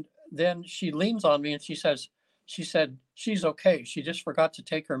 And then she leans on me and she said, she's okay. She just forgot to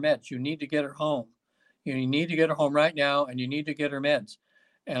take her meds. You need to get her home. You need to get her home right now, and you need to get her meds.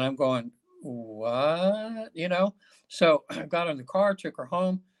 And I'm going, what? So I got in the car, took her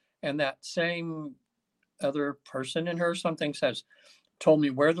home, and that same other person in her, something says, told me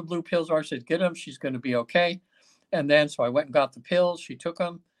where the blue pills are, said, get them. She's going to be okay. And then, so I went and got the pills. She took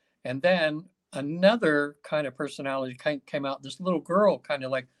them. And then another kind of personality came out. This little girl kind of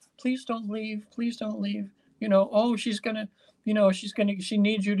like, please don't leave. Please don't leave. Oh, she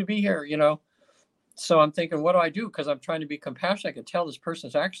needs you to be here. So I'm thinking, what do I do? Because I'm trying to be compassionate. I could tell this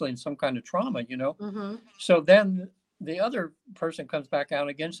person's actually in some kind of trauma. Hmm. So then the other person comes back out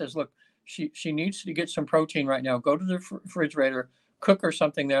again, says, look, she needs to get some protein right now. Go to the refrigerator, cook her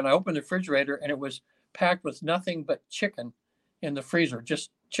something there. And I opened the refrigerator and it was packed with nothing but chicken in the freezer,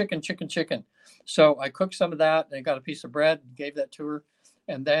 just chicken, chicken, chicken. So I cooked some of that and I got a piece of bread, gave that to her.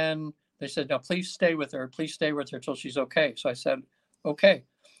 And then they said, now please stay with her. Please stay with her till she's okay. So I said, okay.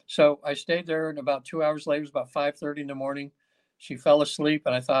 So I stayed there, and about 2 hours later, it was about 5:30 in the morning. She fell asleep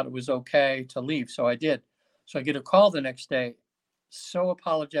and I thought it was okay to leave. So I did. So I get a call the next day, so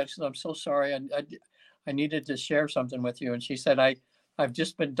apologetic. She said, I'm so sorry. I needed to share something with you. And she said, I've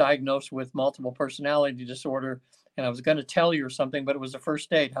just been diagnosed with multiple personality disorder, and I was going to tell you or something, but it was the first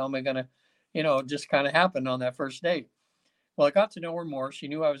date. How am I going to, it just kind of happened on that first date. Well, I got to know her more. She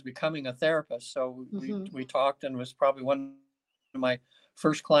knew I was becoming a therapist. So we talked, and was probably one of my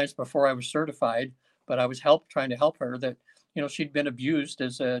first clients before I was certified, but I was trying to help her that, she'd been abused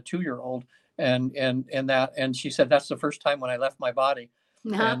as a 2-year-old, and she said, that's the first time when I left my body.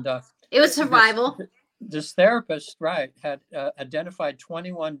 Uh-huh. And It was survival. This therapist, right, had identified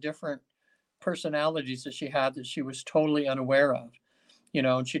 21 different personalities that she had that she was totally unaware of,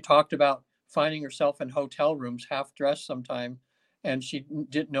 and she talked about finding herself in hotel rooms half dressed sometime, and she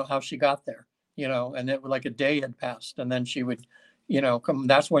didn't know how she got there, and it was like a day had passed, and then she would, come.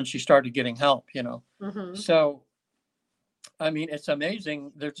 That's when she started getting help, So, I mean, it's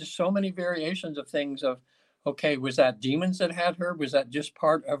amazing. There's just so many variations of things of, okay, was that demons that had her? Was that just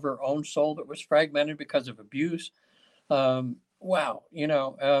part of her own soul that was fragmented because of abuse? Wow,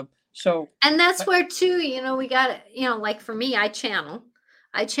 so. And that's where too, we got, like for me, I channel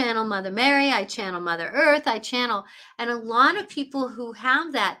Mother Mary, I channel Mother Earth, and a lot of people who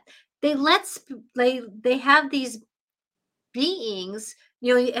have that, they have these beings,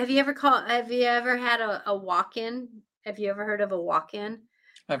 have you ever had a walk-in? Have you ever heard of a walk-in?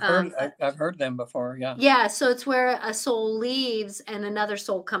 I've heard them before. Yeah. Yeah. So it's where a soul leaves and another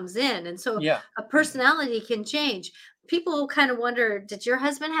soul comes in. And so Yeah. a personality can change. People kind of wonder, did your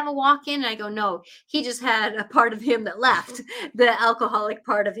husband have a walk-in? And I go, no, he just had a part of him that left, the alcoholic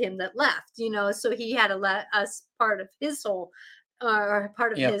part of him that left, so he had a part of his soul or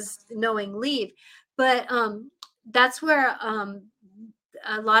part of his knowing leave. But that's where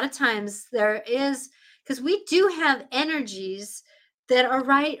a lot of times there is, because we do have energies that are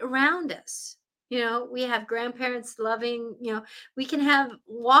right around us. We have grandparents loving, we can have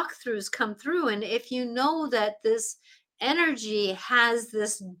walkthroughs come through. And if you know that this energy has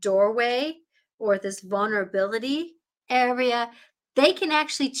this doorway or this vulnerability area, they can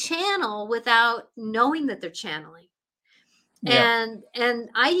actually channel without knowing that they're channeling. Yeah. And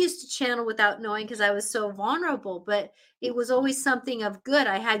I used to channel without knowing because I was so vulnerable, but it was always something of good.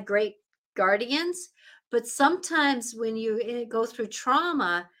 I had great guardians, but sometimes when you go through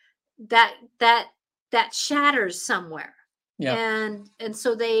trauma, that shatters somewhere. Yeah. And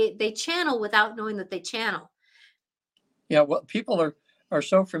so they channel without knowing that they channel. Yeah, well, people are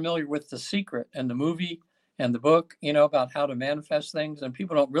so familiar with The Secret and the movie and the book, about how to manifest things, and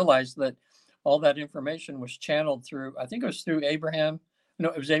people don't realize that all that information was channeled through, I think it was through Abraham. No,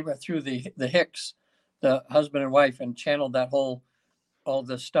 it was Abraham through the Hicks, the husband and wife, and channeled all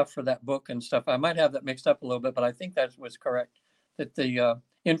the stuff for that book and stuff. I might have that mixed up a little bit, but I think that was correct. That the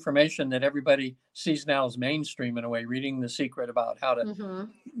information that everybody sees now as mainstream in a way, reading The Secret about how to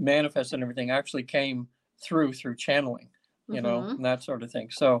manifest and everything, actually came through channeling, and that sort of thing.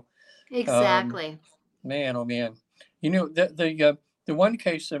 So exactly. Man, oh man, the one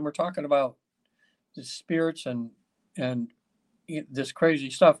case, and we're talking about the spirits and this crazy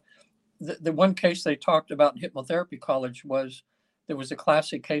stuff. The one case they talked about in hypnotherapy college was, there was a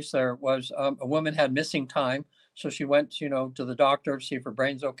classic case. There was a woman had missing time, so she went to the doctor to see if her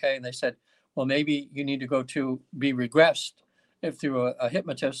brain's okay, and they said, well, maybe you need to go to be regressed through a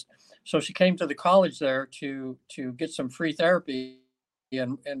hypnotist. So she came to the college there to get some free therapy,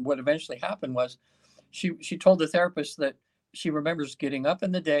 and what eventually happened was she told the therapist that she remembers getting up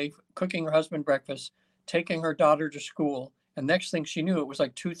in the day, cooking her husband breakfast, taking her daughter to school, and next thing she knew, it was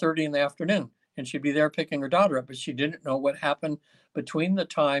like 2:30 in the afternoon, and she'd be there picking her daughter up, but she didn't know what happened between the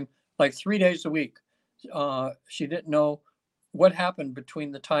time, like 3 days a week. She didn't know what happened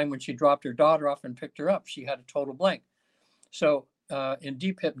between the time when she dropped her daughter off and picked her up. She had a total blank. So in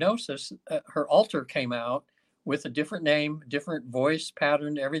deep hypnosis, her alter came out with a different name, different voice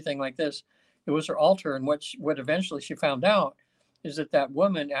pattern, everything like this. It was her alter, and what eventually she found out is that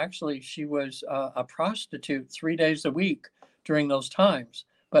woman, actually, she was a prostitute 3 days a week during those times,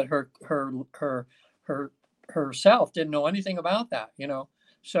 but herself didn't know anything about that,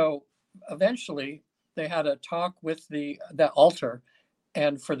 So eventually, they had a talk with the alter,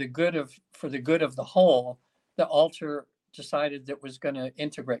 and for the good of the whole, the alter decided that was going to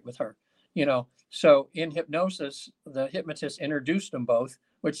integrate with her, So in hypnosis, the hypnotist introduced them both,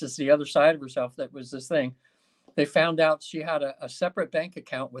 which is the other side of herself. That was this thing. They found out she had a separate bank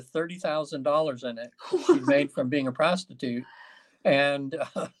account with $30,000 in it that she'd made from being a prostitute. And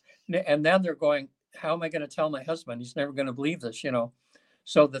then they're going, how am I going to tell my husband? He's never going to believe this,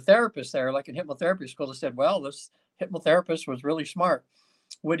 So the therapist there, like in hypnotherapy school, said, well, this hypnotherapist was really smart.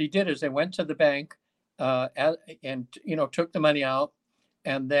 What he did is they went to the bank and took the money out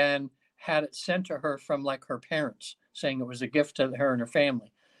and then had it sent to her from like her parents, saying it was a gift to her and her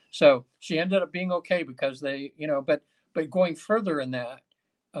family. So she ended up being okay because they, but going further in that,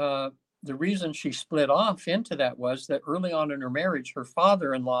 the reason she split off into that was that early on in her marriage, her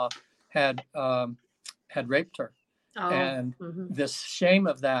father-in-law had raped her. Oh, and this shame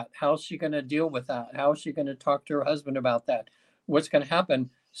of that, how's she going to deal with that? How is she going to talk to her husband about that? What's going to happen?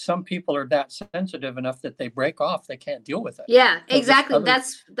 Some people are that sensitive enough that they break off. They can't deal with it. Yeah, so exactly.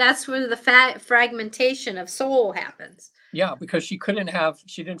 That's where the fragmentation of soul happens. Yeah, because she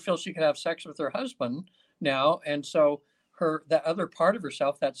didn't feel she could have sex with her husband now. And so that other part of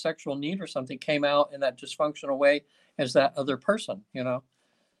herself, that sexual need or something, came out in that dysfunctional way as that other person,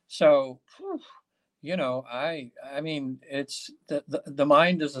 So, I mean, it's the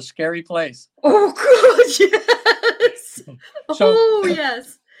mind is a scary place. Oh, God, yes. So,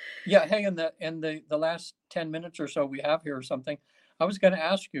 yes. Yeah. Hey, in the last 10 minutes or so we have here or something, I was going to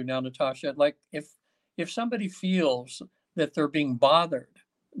ask you now, Natasha, like if somebody feels that they're being bothered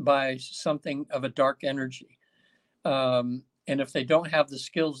by something of a dark energy, and if they don't have the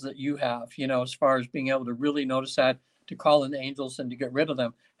skills that you have, as far as being able to really notice that, to call in the angels and to get rid of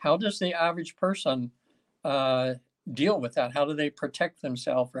them, how does the average person deal with that? How do they protect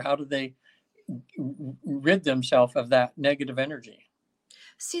themselves, or how do they rid themselves of that negative energy?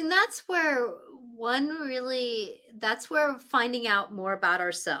 See, that's where finding out more about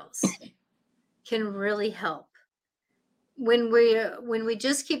ourselves can really help. When we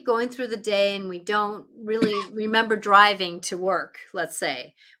just keep going through the day and we don't really remember driving to work, let's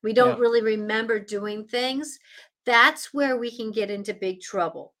say, we don't really remember doing things, that's where we can get into big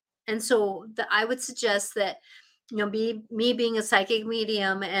trouble. And so I would suggest that, me being a psychic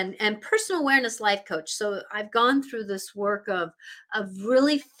medium and personal awareness life coach. So I've gone through this work of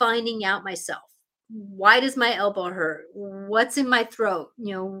really finding out myself. Why does my elbow hurt? What's in my throat?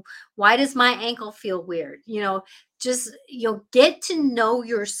 Why does my ankle feel weird? Just get to know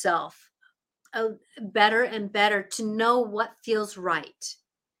yourself better and better, to know what feels right.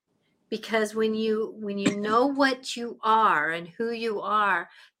 Because when you know what you are and who you are,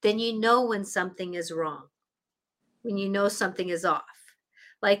 then you know when something is wrong, when you know something is off.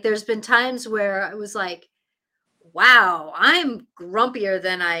 Like there's been times where I was like, wow, I'm grumpier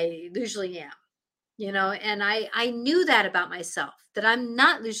than I usually am. And I knew that about myself, that I'm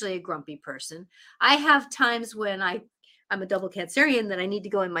not usually a grumpy person. I have times when I'm a double Cancerian, that I need to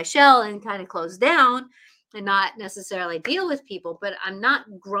go in my shell and kind of close down and not necessarily deal with people, but I'm not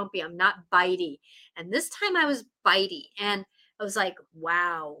grumpy. I'm not bitey. And this time I was bitey, and I was like,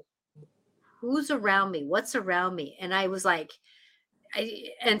 wow, who's around me? What's around me? And I was like,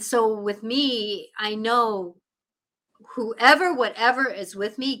 and so with me, I know whoever, whatever is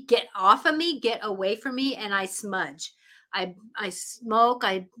with me, get off of me, get away from me. And I smudge. I smoke,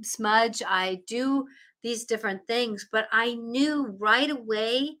 I smudge, I do these different things, but I knew right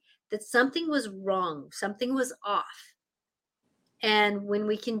away that something was wrong, something was off. And when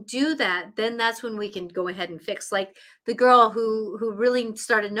we can do that, then that's when we can go ahead and fix. Like the girl who really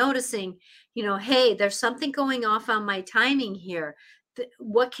started noticing, hey, there's something going off on my timing here.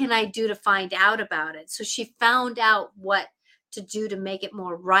 What can I do to find out about it? So she found out what to do to make it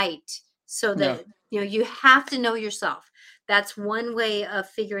more right. So that, you have to know yourself. That's one way of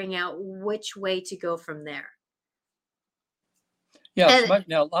figuring out which way to go from there. Yeah.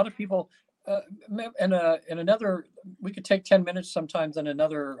 Now, a lot of people, in another, we could take 10 minutes sometimes in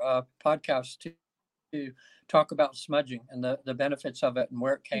another podcast to talk about smudging and the benefits of it and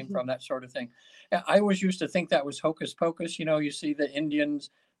where it came from, that sort of thing. I always used to think that was hocus pocus. You see the Indians,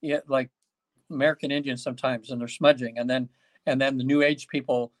 like American Indians sometimes, and they're smudging, and then the New Age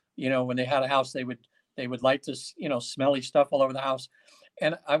people, when they had a house, they would light this, smelly stuff all over the house.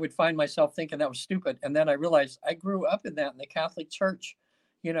 And I would find myself thinking that was stupid. And then I realized I grew up in that in the Catholic Church,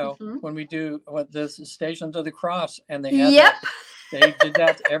 when we do the Stations of the Cross, and they had they did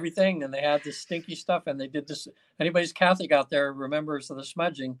that to everything, and they had this stinky stuff, and they did this. Anybody's Catholic out there remembers the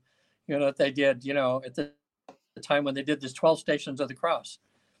smudging, that they did, at the time when they did this 12 Stations of the Cross,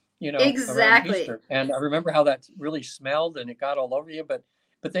 exactly. around Easter. And I remember how that really smelled, and it got all over you. But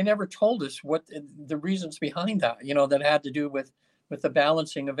but they never told us what the reasons behind that, that had to do with the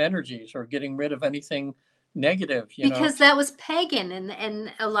balancing of energies or getting rid of anything negative. Because that was pagan,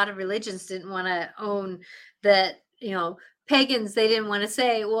 and a lot of religions didn't wanna own that, pagans, they didn't wanna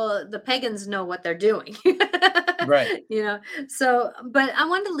say, "Well, the pagans know what they're doing." Right. You know? So, but I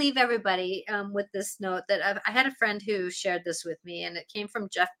wanted to leave everybody, with this note that I had a friend who shared this with me, and it came from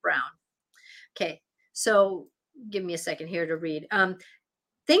Jeff Brown. Okay, so give me a second here to read.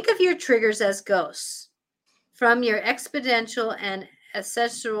 Think of your triggers as ghosts from your exponential and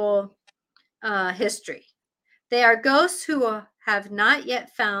ancestral history. They are ghosts who have not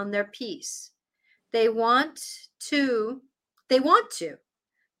yet found their peace. They want to. They want to.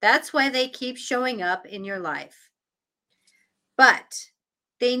 That's why they keep showing up in your life. But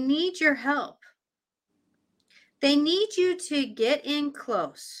they need your help. They need you to get in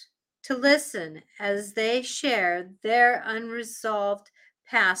close, to listen as they share their unresolved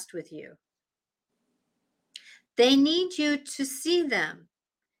past with you. They need you to see them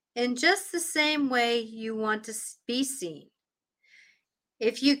in just the same way you want to be seen.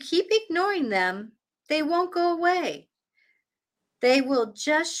 If you keep ignoring them, they won't go away. They will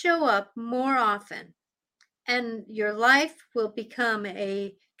just show up more often, and your life will become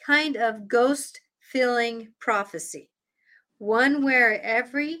a kind of ghost filling prophecy, one where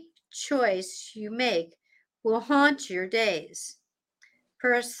every choice you make will haunt your days.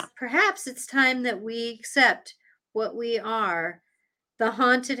 Perhaps it's time that we accept what we are, the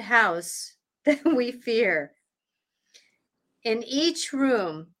haunted house that we fear. In each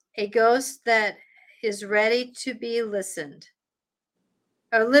room, a ghost that is ready to be listened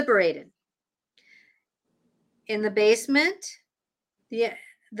or liberated. In the basement, the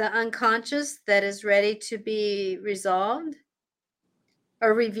the unconscious that is ready to be resolved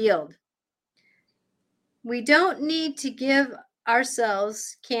or revealed. We don't need to give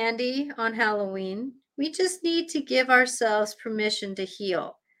ourselves candy on Halloween. We just need to give ourselves permission to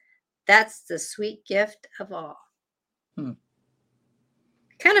heal. That's the sweet gift of all. Hmm.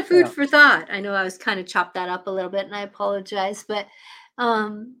 Kind of food Yeah. for thought. I know I was kind of chopped that up a little bit, and I apologize, but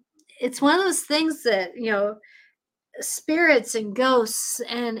it's one of those things that, spirits and ghosts,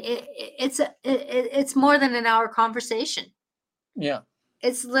 and it's more than an hour conversation. Yeah.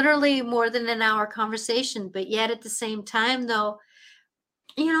 It's literally more than an hour conversation, but yet at the same time, though,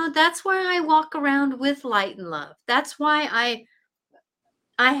 that's where I walk around with light and love. That's why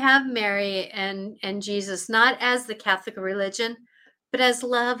I have Mary and Jesus, not as the Catholic religion, but as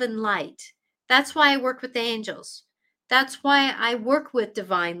love and light. That's why I work with the angels. That's why I work with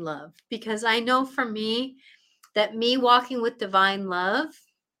divine love, because I know for me that me walking with divine love,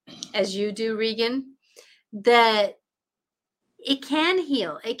 as you do, Regan, that it can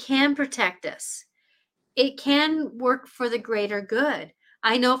heal, it can protect us, it can work for the greater good.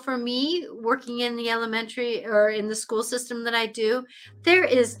 I know for me, working in the elementary or in the school system that I do, there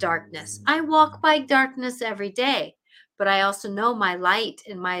is darkness. I walk by darkness every day, but I also know my light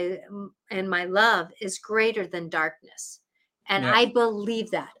and my love is greater than darkness. And Yeah. I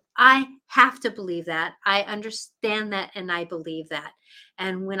believe that. I have to believe that. I understand that and I believe that.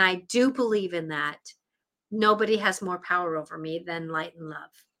 And when I do believe in that, nobody has more power over me than light and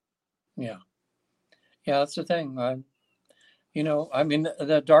love. Yeah. Yeah. That's the thing. I mean,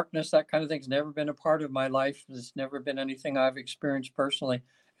 the darkness, that kind of thing's never been a part of my life. It's never been anything I've experienced personally.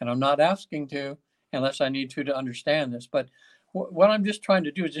 And I'm not asking to, unless I need to understand this. But what I'm just trying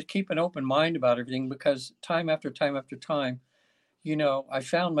to do is just keep an open mind about everything, because time after time after time, I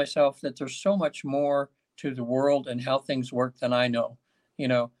found myself that there's so much more to the world and how things work than I know. You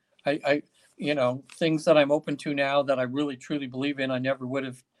know, things that I'm open to now that I really truly believe in, I never would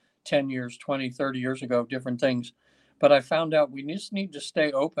have 10 years, 20, 30 years ago, different things. But I found out we just need to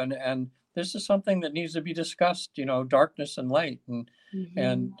stay open. And this is something that needs to be discussed, darkness and light,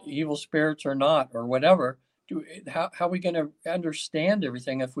 and evil spirits or not, or whatever. How are we going to understand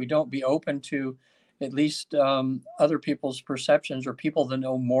everything if we don't be open to at least other people's perceptions, or people that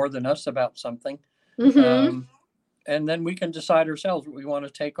know more than us about something? Mm-hmm. And then we can decide ourselves what we want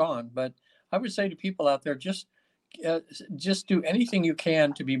to take on. But I would say to people out there, uh, just do anything you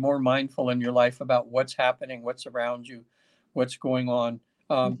can to be more mindful in your life about what's happening, what's around you, what's going on.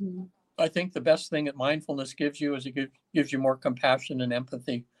 Um, Mm-hmm. I think the best thing that mindfulness gives you is gives you more compassion and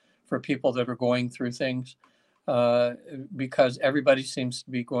empathy for people that are going through things, uh, because everybody seems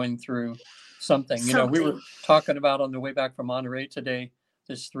to be going through something. We were Something. talking about on the way back from Monterey today,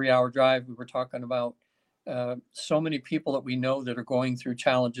 this 3 hour drive, we were talking about so many people that we know that are going through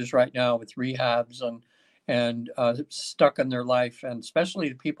challenges right now with rehabs and stuck in their life, and especially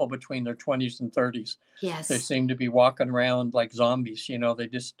the people between their 20s and 30s. They Yes. seem to be walking around like zombies. They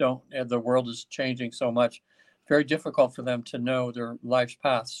just don't, the world is changing so much. Very difficult for them to know their life's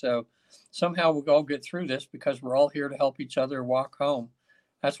path. So somehow we'll all get through this because we're all here to help each other walk home.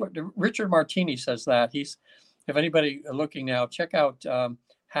 That's what Richard Martini says. That if anybody looking now, check out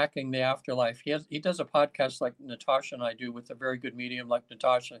Hacking the Afterlife. He does a podcast like Natasha and I do with a very good medium like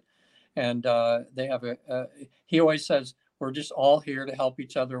Natasha, and they have he always says we're just all here to help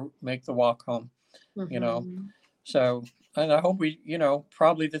each other make the walk home. Mm-hmm. So, and I hope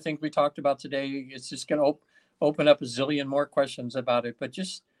probably the things we talked about today, it's just going to open up a zillion more questions about it, but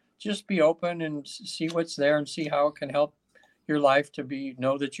just be open and see what's there and see how it can help your life to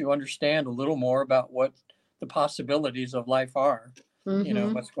know that you understand a little more about what the possibilities of life are,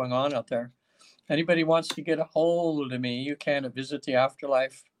 Mm-hmm. what's going on out there. Anybody wants to get a hold of me, you can at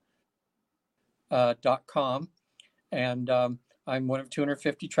visittheafterlife.com. And I'm one of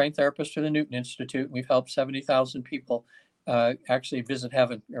 250 trained therapists for the Newton Institute. We've helped 70,000 people actually visit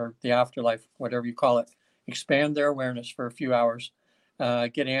heaven or the afterlife, whatever you call it, expand their awareness for a few hours,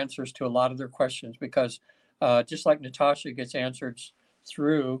 get answers to a lot of their questions, because just like Natasha gets answers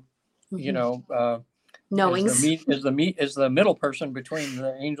through, Mm-hmm. is the middle person between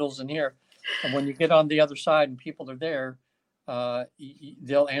the angels and here. And when you get on the other side and people are there,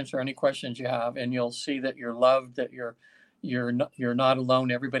 they'll answer any questions you have, and you'll see that you're loved, that you're not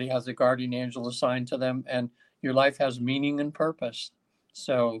alone. Everybody has a guardian angel assigned to them, and your life has meaning and purpose.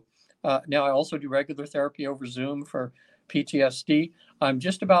 So now I also do regular therapy over Zoom for PTSD. I'm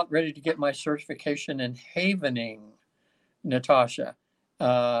just about ready to get my certification in havening, Natasha.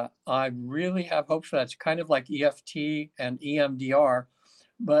 I really have hopes for that. It's kind of like EFT and EMDR,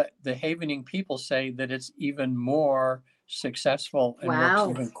 but the havening people say that it's even more successful and works Wow.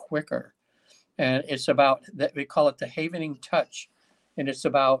 even quicker. And it's about that, we call it the havening touch, and it's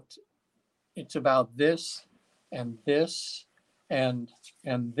about this and this and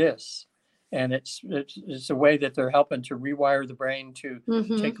this, and it's a way that they're helping to rewire the brain to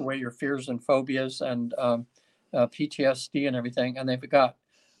Mm-hmm. take away your fears and phobias and PTSD and everything, and they've got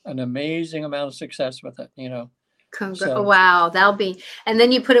an amazing amount of success with it. So Wow, that'll be, and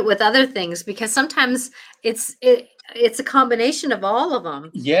then you put it with other things, because sometimes it's a combination of all of them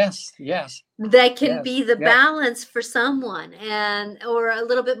yes, that can be the yeah, balance for someone, or a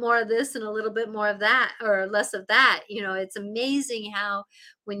little bit more of this and a little bit more of that, or less of that. It's amazing how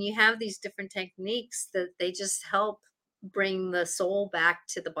when you have these different techniques that they just help bring the soul back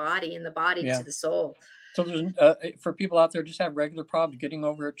to the body and the body yeah. to the soul. So there's for people out there just have regular problems getting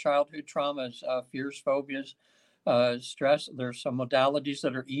over childhood traumas, fears, phobias, stress. There's some modalities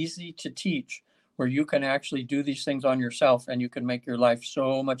that are easy to teach where you can actually do these things on yourself, and you can make your life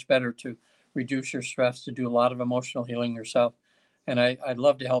so much better to reduce your stress, to do a lot of emotional healing yourself. And I'd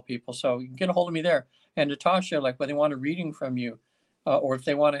love to help people. So you can get a hold of me there. And Natasha, like when they want a reading from you, or if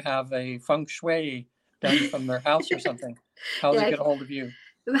they want to have a feng shui done from their house or something, how they Yeah, get a hold of you?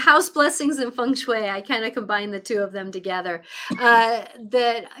 house blessings and feng shui, I kind of combine the two of them together.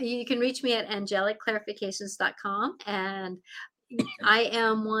 That you can reach me at angelicclarifications.com, and I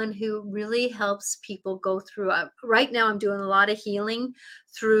am one who really helps people go through. Right now I'm doing a lot of healing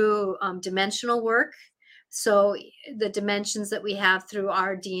through dimensional work, so the dimensions that we have through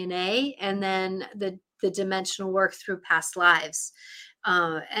our DNA, and then the dimensional work through past lives.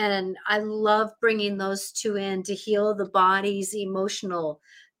 And I love bringing those two in to heal the body's emotional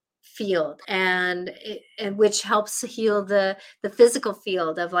field, and which helps heal the physical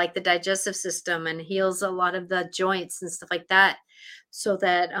field of like the digestive system, and heals a lot of the joints and stuff like that, so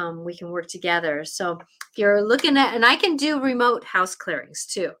that we can work together. So if you're looking at, and I can do remote house clearings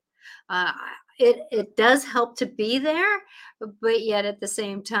too. uh, it does help to be there, but yet at the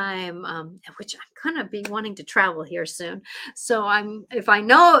same time, which I'm gonna be wanting to travel here soon. So if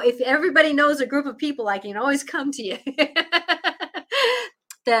everybody knows a group of people, I can always come to you.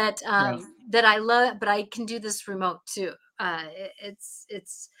 that Yeah. that I love, but I can do this remote too. It's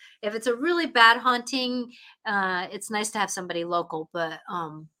if it's a really bad haunting, it's nice to have somebody local, but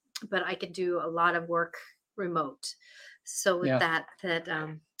I can do a lot of work remote. So with Yeah. that,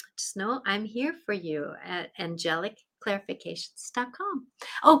 just know I'm here for you at angelicclarifications.com.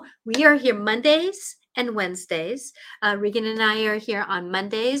 Oh, we are here Mondays and Wednesdays. Regan and I are here on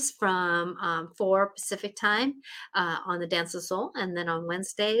Mondays from 4 Pacific time on the Dance of Soul. And then on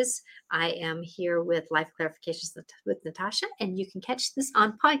Wednesdays, I am here with Life Clarifications with Natasha. And you can catch this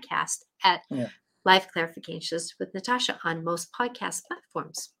on podcast at Life Clarifications with Natasha on most podcast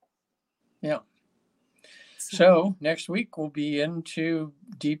platforms. Yeah. So next week we'll be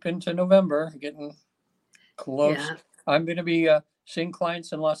deep into November, getting close. Yeah. I'm going to be seeing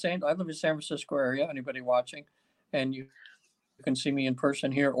clients in Los Angeles. I live in San Francisco area. Anybody watching, and you can see me in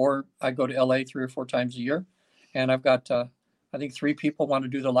person here, or I go to LA 3 or 4 times a year, and I've got I think 3 people want to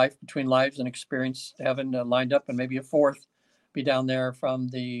do the Life Between Lives and Experience Heaven lined up, and maybe a fourth be down there from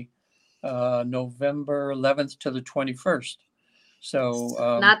the November 11th to the 21st. So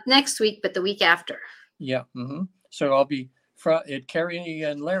Not next week, but the week after. yeah. So I'll be at Carrie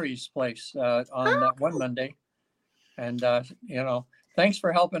and Larry's place on that one Monday. And, thanks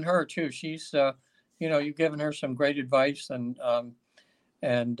for helping her too. She's, you've given her some great advice, and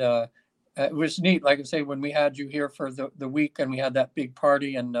it was neat. Like I say, when we had you here for the week and we had that big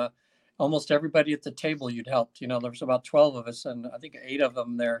party, and almost everybody at the table you'd helped. There was about 12 of us, and I think 8 of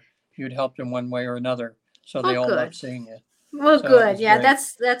them there you'd helped in one way or another. So they all good. loved seeing you. Well, So good. Yeah, great.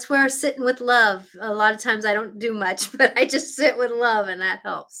 that's where sitting with love. A lot of times I don't do much, but I just sit with love, and that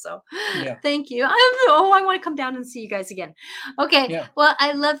helps. So, Yeah. thank you. I want to come down and see you guys again. Okay. Yeah. Well,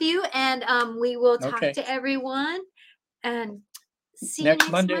 I love you, and we will talk Okay. to everyone, and see Next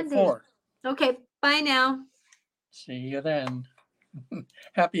you next Monday at 4. Okay. Bye now. See you then.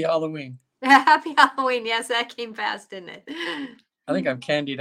 Happy Halloween. Happy Halloween. Yes, that came fast, didn't it? I think I'm candied